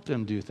help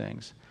them do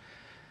things.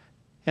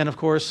 And of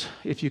course,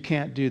 if you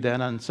can't do that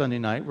on Sunday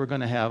night, we're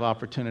going to have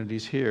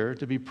opportunities here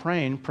to be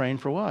praying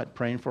for what?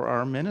 Praying for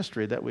our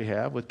ministry that we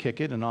have with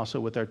Kick It and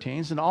also with our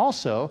teens. And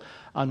also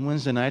on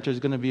Wednesday night, there's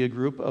going to be a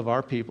group of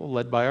our people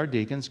led by our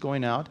deacons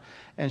going out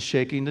and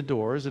shaking the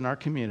doors in our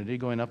community,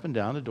 going up and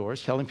down the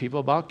doors, telling people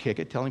about Kick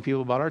It, telling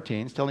people about our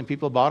teens, telling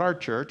people about our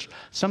church,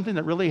 something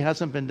that really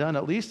hasn't been done,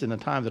 at least in the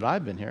time that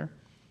I've been here,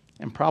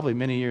 and probably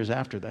many years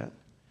after that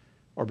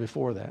or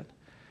before that.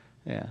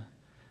 Yeah.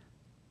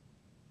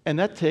 And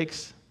that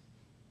takes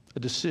a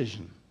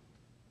decision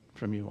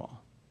from you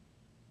all.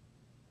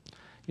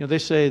 You know, they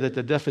say that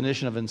the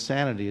definition of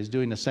insanity is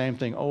doing the same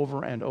thing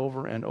over and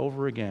over and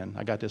over again.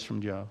 I got this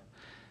from Joe.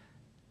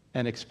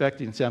 And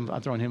expecting, see,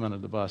 I'm throwing him under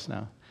the bus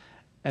now,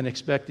 and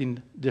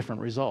expecting different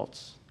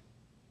results.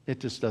 It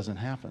just doesn't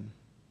happen.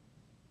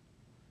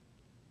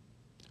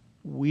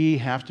 We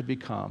have to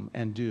become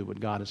and do what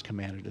God has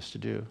commanded us to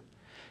do.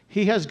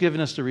 He has given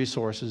us the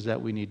resources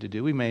that we need to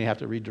do. We may have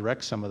to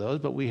redirect some of those,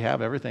 but we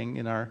have everything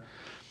in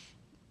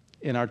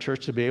our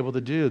church to be able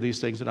to do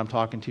these things that I'm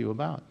talking to you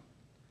about.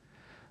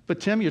 But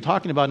Tim, you're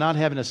talking about not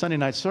having a Sunday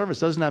night service.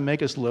 Doesn't that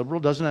make us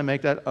liberal? Doesn't that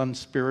make that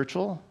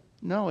unspiritual?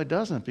 No, it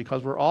doesn't,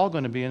 because we're all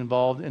going to be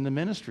involved in the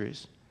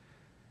ministries.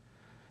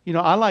 You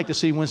know, I like to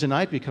see Wednesday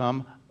night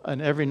become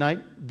an every night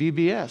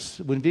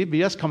VBS. When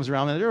VBS comes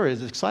around, there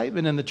is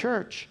excitement in the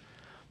church.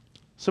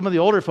 Some of the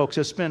older folks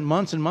have spent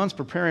months and months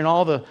preparing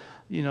all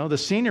the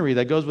scenery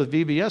that goes with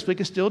VBS. We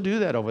can still do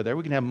that over there.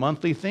 We can have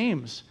monthly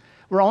themes.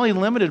 We're only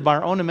limited by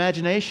our own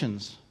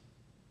imaginations.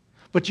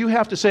 But you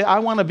have to say, I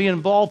want to be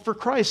involved for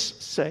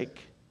Christ's sake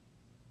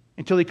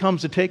until he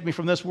comes to take me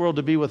from this world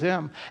to be with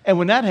him. And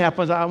when that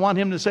happens, I want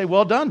him to say,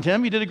 well done,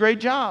 Tim. You did a great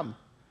job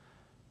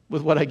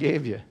with what I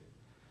gave you.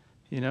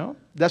 You know,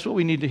 that's what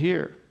we need to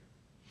hear.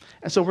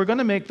 And so we're going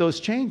to make those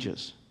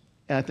changes.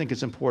 And I think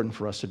it's important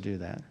for us to do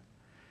that.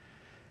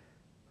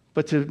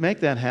 But to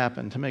make that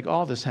happen, to make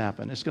all this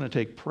happen, it's going to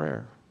take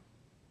prayer.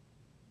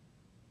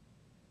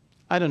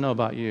 I don't know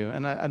about you,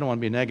 and I don't want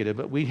to be negative,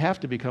 but we have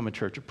to become a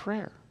church of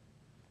prayer.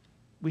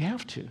 We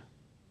have to.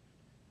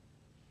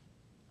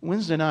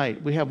 Wednesday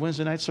night, we have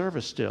Wednesday night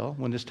service still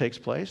when this takes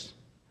place.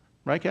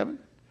 Right, Kevin?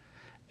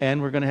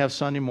 And we're going to have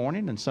Sunday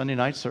morning and Sunday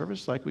night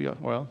service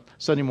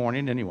Sunday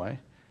morning anyway.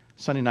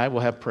 Sunday night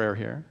we'll have prayer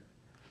here.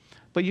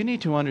 But you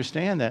need to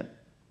understand that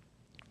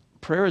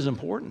prayer is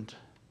important.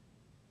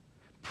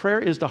 Prayer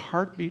is the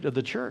heartbeat of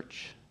the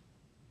church,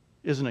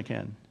 isn't it,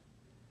 Ken?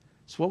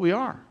 It's what we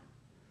are.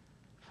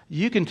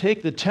 You can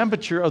take the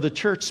temperature of the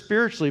church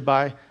spiritually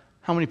by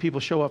how many people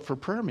show up for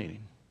prayer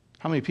meeting,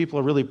 how many people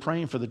are really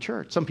praying for the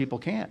church. Some people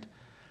can't.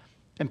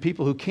 And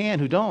people who can,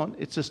 who don't,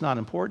 it's just not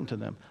important to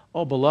them.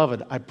 Oh,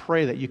 beloved, I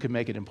pray that you can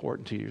make it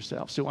important to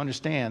yourself. So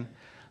understand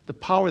the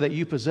power that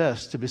you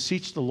possess to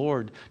beseech the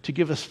Lord to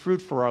give us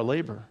fruit for our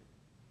labor.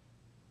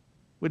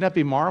 Wouldn't that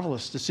be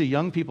marvelous to see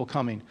young people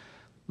coming?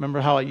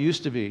 Remember how it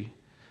used to be?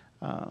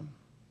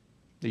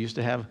 They used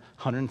to have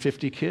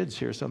 150 kids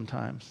here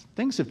sometimes.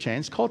 Things have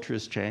changed. Culture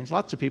has changed.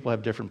 Lots of people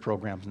have different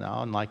programs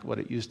now, unlike what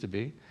it used to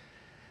be.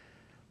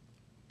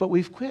 But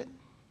we've quit.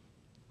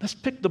 Let's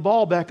pick the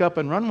ball back up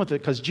and run with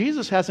it, because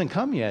Jesus hasn't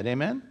come yet.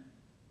 Amen?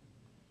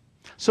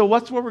 So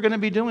what's what we're going to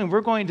be doing?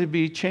 We're going to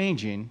be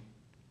changing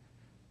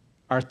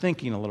our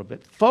thinking a little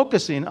bit,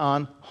 focusing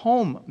on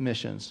home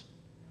missions,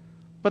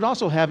 but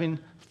also having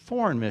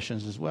foreign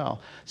missions as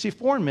well. See,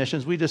 foreign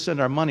missions, we just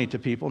send our money to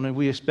people and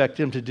we expect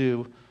them to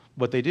do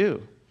what they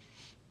do.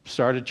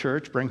 Start a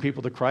church, bring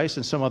people to Christ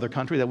in some other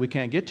country that we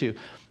can't get to.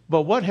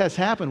 But what has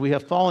happened, we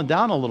have fallen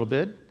down a little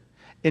bit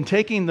in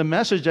taking the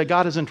message that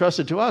God has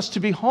entrusted to us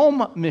to be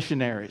home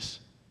missionaries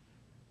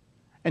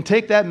and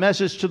take that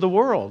message to the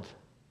world.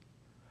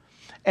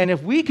 And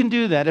if we can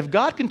do that, if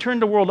God can turn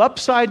the world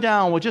upside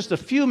down with just a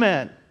few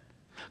men,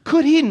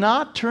 could he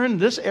not turn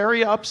this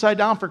area upside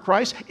down for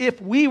Christ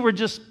if we were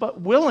just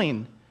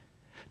willing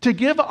to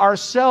give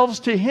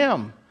ourselves to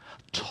him?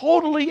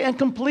 totally and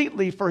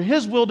completely for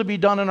His will to be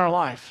done in our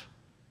life.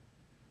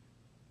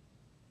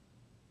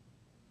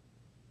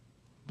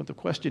 But the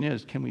question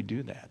is, can we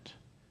do that?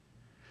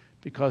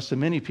 Because so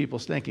many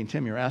people's thinking,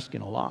 Tim, you're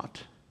asking a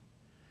lot.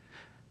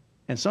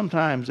 And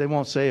sometimes they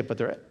won't say it, but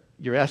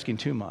you're asking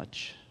too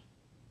much.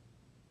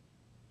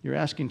 You're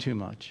asking too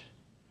much.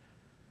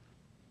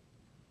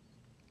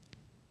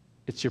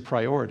 It's your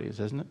priorities,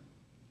 isn't it?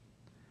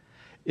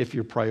 If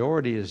your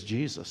priority is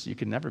Jesus, you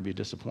can never be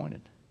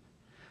disappointed.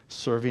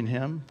 Serving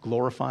Him,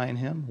 glorifying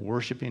Him,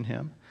 worshiping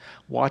Him,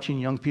 watching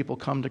young people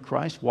come to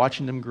Christ,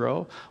 watching them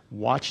grow,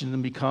 watching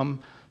them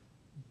become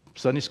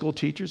Sunday school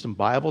teachers and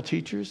Bible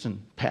teachers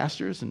and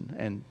pastors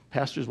and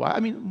pastors' wives. I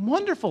mean,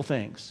 wonderful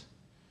things.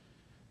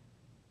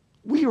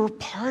 We are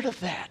part of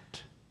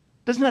that.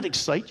 Doesn't that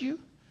excite you?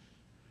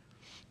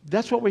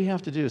 That's what we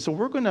have to do. So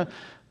we're going to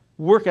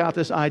work out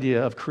this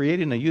idea of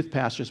creating a youth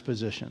pastor's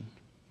position.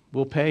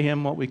 We'll pay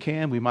him what we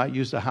can. We might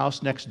use the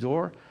house next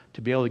door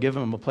to be able to give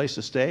him a place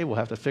to stay. We'll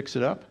have to fix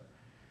it up.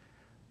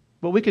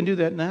 But we can do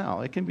that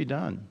now. It can be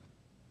done.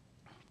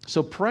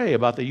 So pray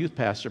about the youth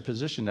pastor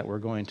position that we're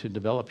going to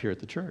develop here at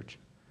the church.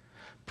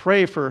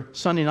 Pray for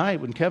Sunday night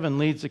when Kevin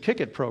leads the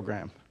Kick It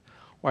program.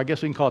 Or I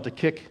guess we can call it the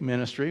Kick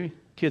Ministry,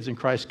 Kids in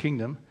Christ's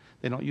Kingdom.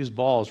 They don't use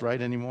balls, right,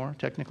 anymore,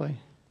 technically?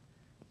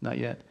 Not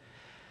yet.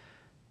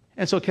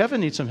 And so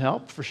Kevin needs some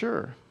help, for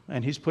sure.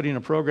 And he's putting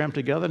a program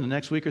together. In the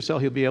next week or so,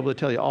 he'll be able to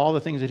tell you all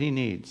the things that he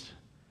needs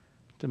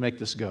to make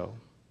this go.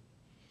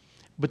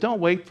 But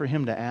don't wait for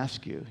him to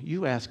ask you.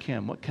 You ask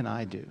him, what can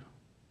I do?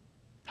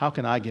 How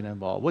can I get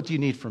involved? What do you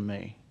need from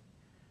me?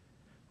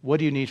 What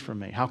do you need from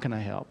me? How can I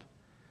help?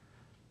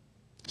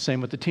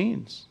 Same with the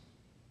teens.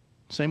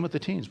 Same with the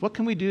teens. What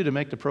can we do to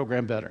make the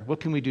program better? What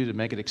can we do to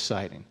make it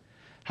exciting?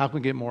 How can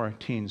we get more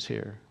teens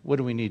here? What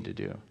do we need to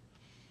do?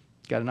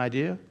 Got an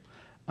idea?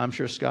 I'm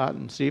sure Scott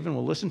and Stephen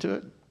will listen to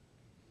it,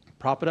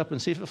 prop it up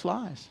and see if it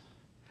flies.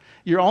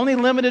 You're only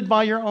limited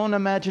by your own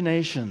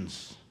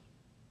imaginations.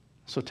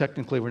 So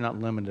technically, we're not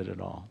limited at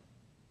all.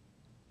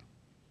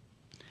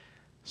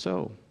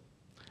 So,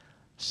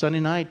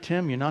 Sunday night,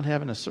 Tim, you're not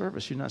having a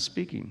service. You're not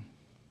speaking.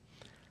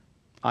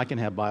 I can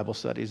have Bible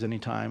studies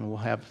anytime. We'll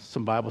have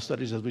some Bible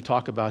studies as we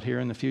talk about here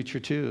in the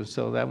future too,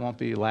 so that won't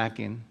be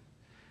lacking.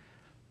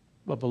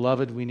 But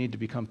beloved, we need to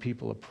become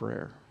people of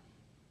prayer.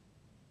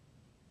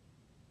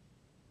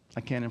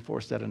 I can't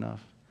enforce that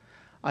enough.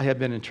 I have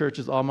been in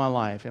churches all my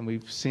life, and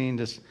we've seen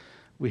this.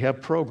 We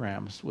have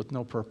programs with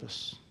no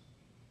purpose.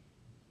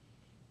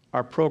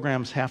 Our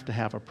programs have to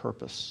have a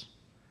purpose,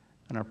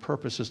 and our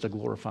purpose is to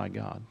glorify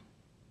God.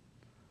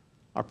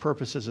 Our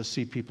purpose is to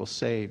see people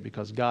saved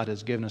because God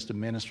has given us the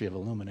ministry of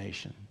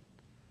illumination.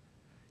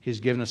 He's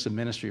given us the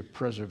ministry of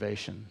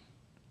preservation.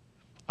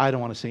 I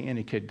don't want to see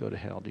any kid go to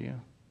hell, do you?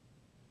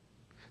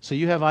 So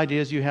you have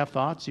ideas, you have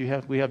thoughts,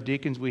 we have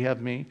deacons, we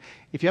have me.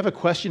 If you have a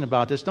question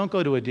about this, don't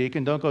go to a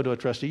deacon, don't go to a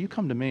trustee, you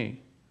come to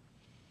me.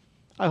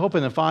 I hope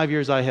in the 5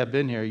 years I have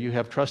been here, you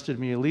have trusted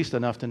me at least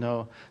enough to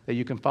know that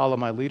you can follow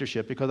my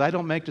leadership because I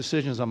don't make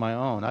decisions on my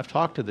own. I've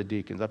talked to the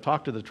deacons, I've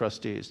talked to the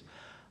trustees,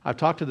 I've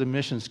talked to the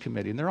missions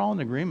committee, and they're all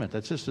in agreement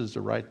that this is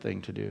the right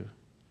thing to do.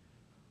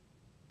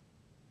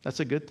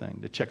 That's a good thing,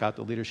 to check out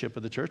the leadership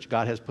of the church.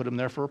 God has put them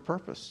there for a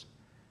purpose.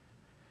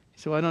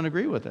 So I don't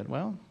agree with it.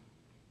 Well,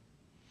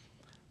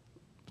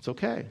 it's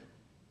okay.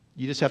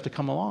 You just have to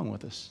come along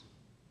with us.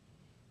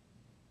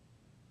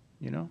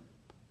 You know?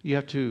 You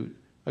have to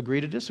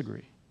agree to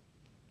disagree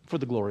for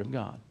the glory of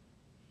God.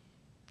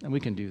 And we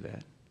can do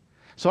that.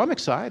 So I'm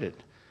excited.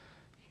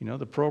 You know,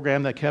 the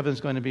program that Kevin's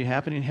going to be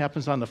happening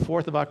happens on the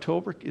 4th of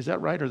October. Is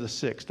that right? Or the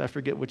 6th? I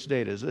forget which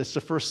date it is. It's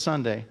the first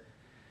Sunday.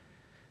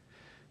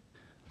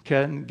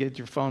 Kevin, get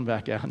your phone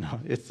back out. No,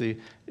 it's the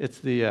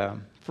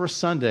first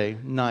Sunday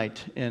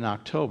night in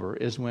October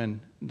is when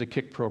the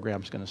Kick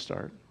program is going to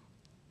start.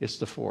 It's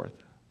the 4th.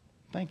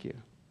 Thank you.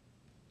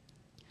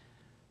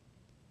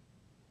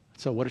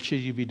 So what should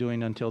you be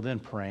doing until then?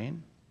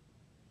 Praying.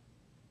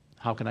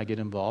 How can I get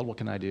involved? What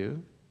can I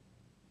do?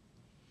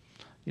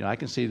 You know, I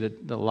can see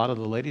that a lot of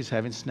the ladies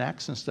having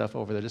snacks and stuff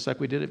over there, just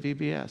like we did at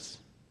VBS.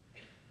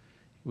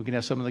 We can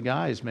have some of the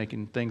guys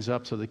making things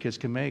up so the kids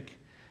can make,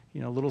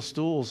 you know, little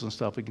stools and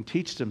stuff. We can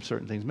teach them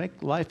certain things.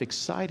 Make life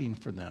exciting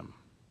for them.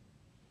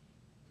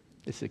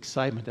 It's the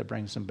excitement that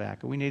brings them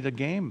back. And we need a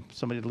game,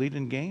 somebody to lead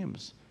in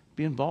games.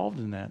 Be involved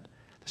in that.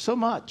 There's so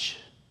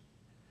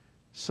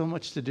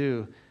much to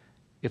do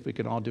if we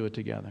can all do it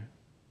together.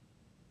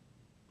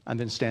 And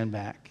then stand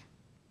back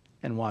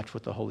and watch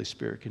what the Holy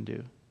Spirit can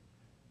do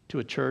to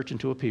a church and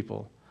to a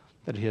people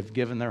that have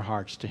given their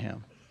hearts to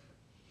Him.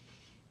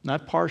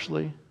 Not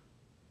partially,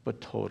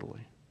 but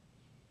totally.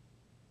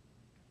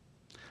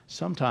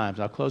 Sometimes,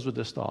 I'll close with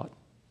this thought,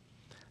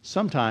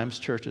 sometimes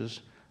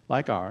churches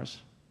like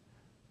ours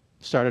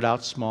started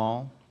out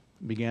small,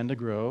 began to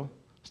grow,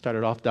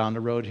 started off down the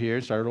road here,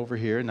 started over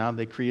here. Now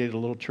they created a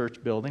little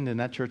church building, and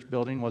that church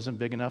building wasn't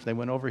big enough. They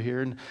went over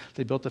here and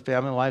they built the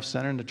Family Life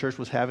Center, and the church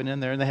was having in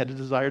there, and they had a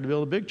desire to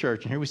build a big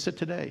church. And here we sit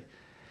today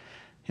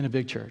in a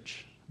big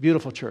church,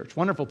 beautiful church,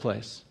 wonderful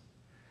place.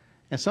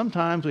 And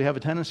sometimes we have a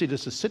tendency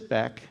just to sit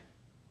back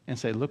and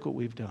say, look what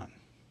we've done.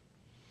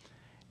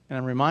 And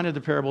I'm reminded of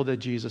the parable that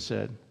Jesus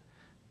said,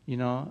 you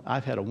know,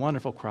 I've had a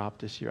wonderful crop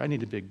this year. I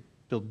need to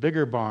build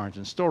bigger barns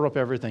and store up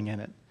everything in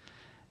it.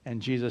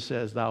 And Jesus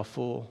says, thou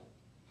fool,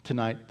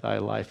 tonight thy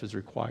life is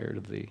required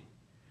of thee.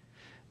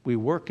 We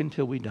work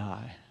until we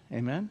die.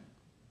 Amen?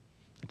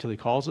 Until he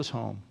calls us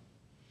home.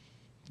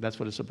 That's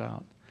what it's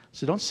about.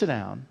 So don't sit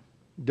down.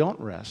 Don't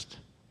rest.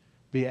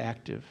 Be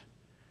active.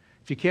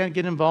 If you can't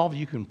get involved,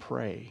 you can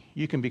pray.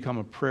 You can become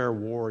a prayer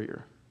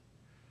warrior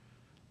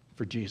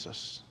for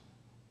Jesus.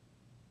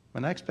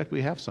 And I expect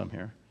we have some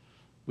here.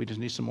 We just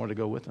need some more to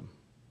go with them.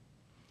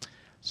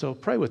 So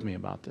pray with me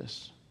about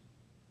this.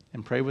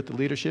 And pray with the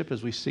leadership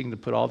as we seek to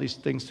put all these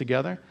things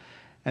together.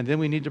 And then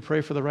we need to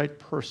pray for the right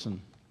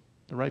person,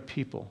 the right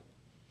people.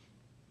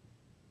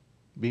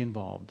 Be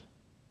involved.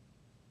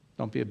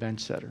 Don't be a bench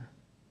setter.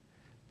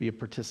 Be a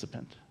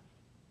participant.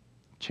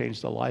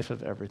 Change the life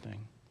of everything.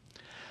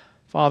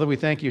 Father, we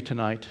thank you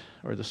tonight,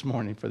 or this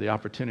morning, for the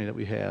opportunity that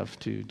we have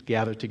to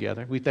gather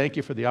together. We thank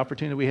you for the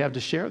opportunity we have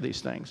to share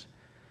these things.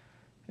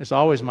 It's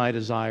always my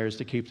desire is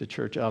to keep the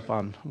church up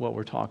on what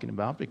we're talking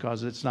about,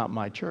 because it's not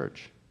my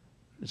church.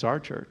 It's our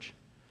church.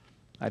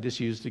 I just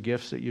use the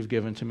gifts that you've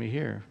given to me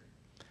here.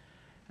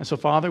 And so,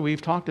 Father,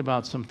 we've talked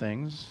about some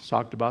things,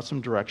 talked about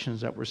some directions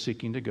that we're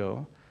seeking to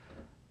go,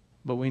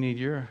 but we need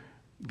your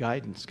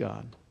guidance,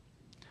 God.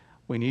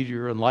 We need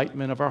your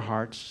enlightenment of our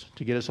hearts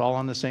to get us all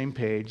on the same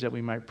page that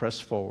we might press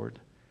forward.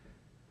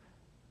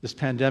 This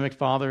pandemic,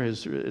 Father,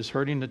 is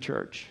hurting the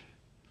church.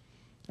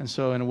 And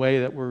so in a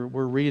way that we're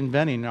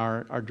reinventing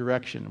our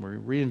direction. We're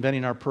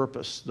reinventing our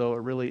purpose, though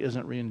it really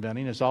isn't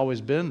reinventing. It's always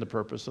been the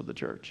purpose of the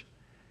church.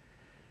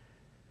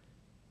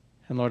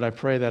 And Lord, I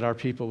pray that our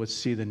people would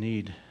see the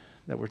need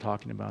that we're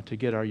talking about to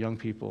get our young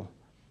people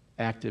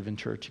active in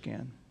church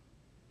again.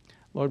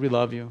 Lord, we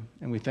love you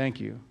and we thank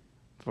you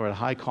for the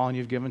high calling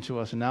you've given to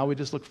us. And now we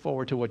just look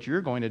forward to what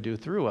you're going to do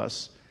through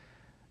us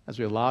as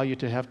we allow you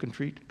to have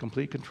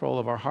complete control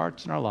of our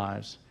hearts and our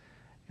lives.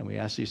 And we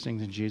ask these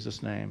things in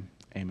Jesus' name.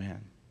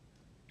 Amen.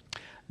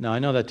 Now, I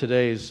know that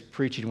today's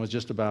preaching was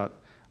just about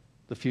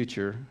the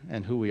future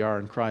and who we are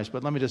in Christ,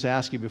 but let me just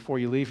ask you before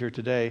you leave here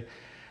today,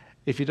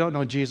 if you don't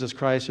know Jesus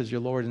Christ as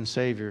your Lord and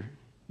Savior,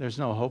 there's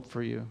no hope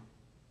for you.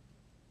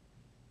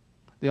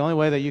 The only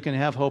way that you can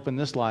have hope in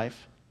this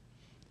life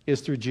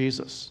is through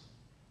Jesus.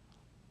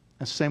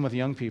 And same with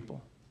young people.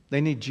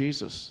 They need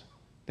Jesus.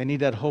 They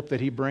need that hope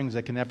that he brings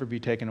that can never be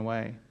taken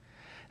away.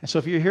 And so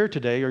if you're here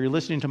today or you're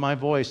listening to my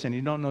voice and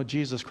you don't know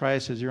Jesus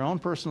Christ as your own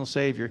personal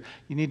Savior,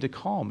 you need to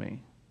call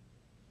me.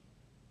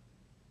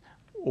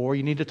 Or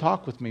you need to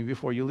talk with me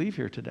before you leave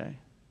here today.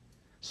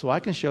 So I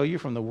can show you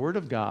from the Word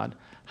of God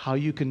how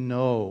you can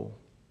know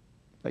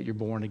that you're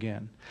born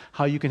again.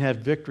 How you can have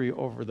victory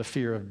over the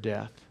fear of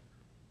death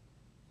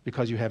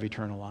because you have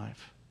eternal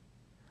life.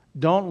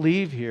 Don't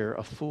leave here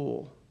a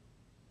fool.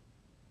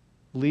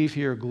 Leave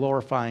here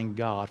glorifying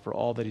God for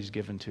all that he's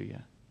given to you,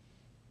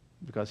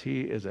 because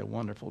he is a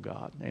wonderful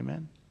God.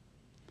 Amen.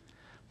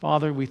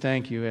 Father, we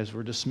thank you as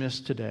we're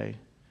dismissed today.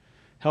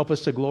 Help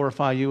us to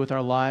glorify you with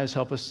our lives.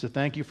 Help us to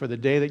thank you for the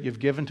day that you've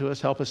given to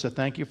us. Help us to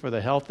thank you for the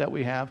health that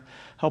we have.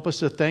 Help us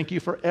to thank you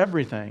for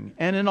everything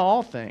and in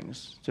all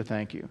things to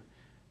thank you,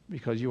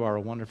 because you are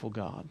a wonderful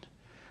God.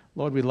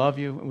 Lord, we love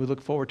you and we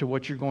look forward to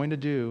what you're going to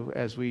do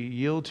as we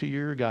yield to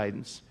your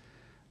guidance.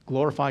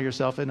 Glorify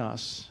yourself in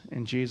us.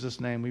 In Jesus'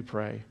 name we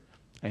pray.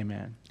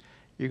 Amen.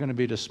 You're going to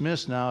be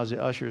dismissed now as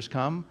the ushers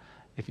come.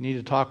 If you need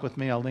to talk with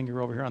me, I'll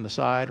linger over here on the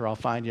side or I'll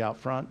find you out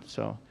front.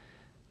 So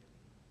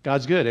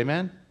God's good.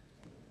 Amen.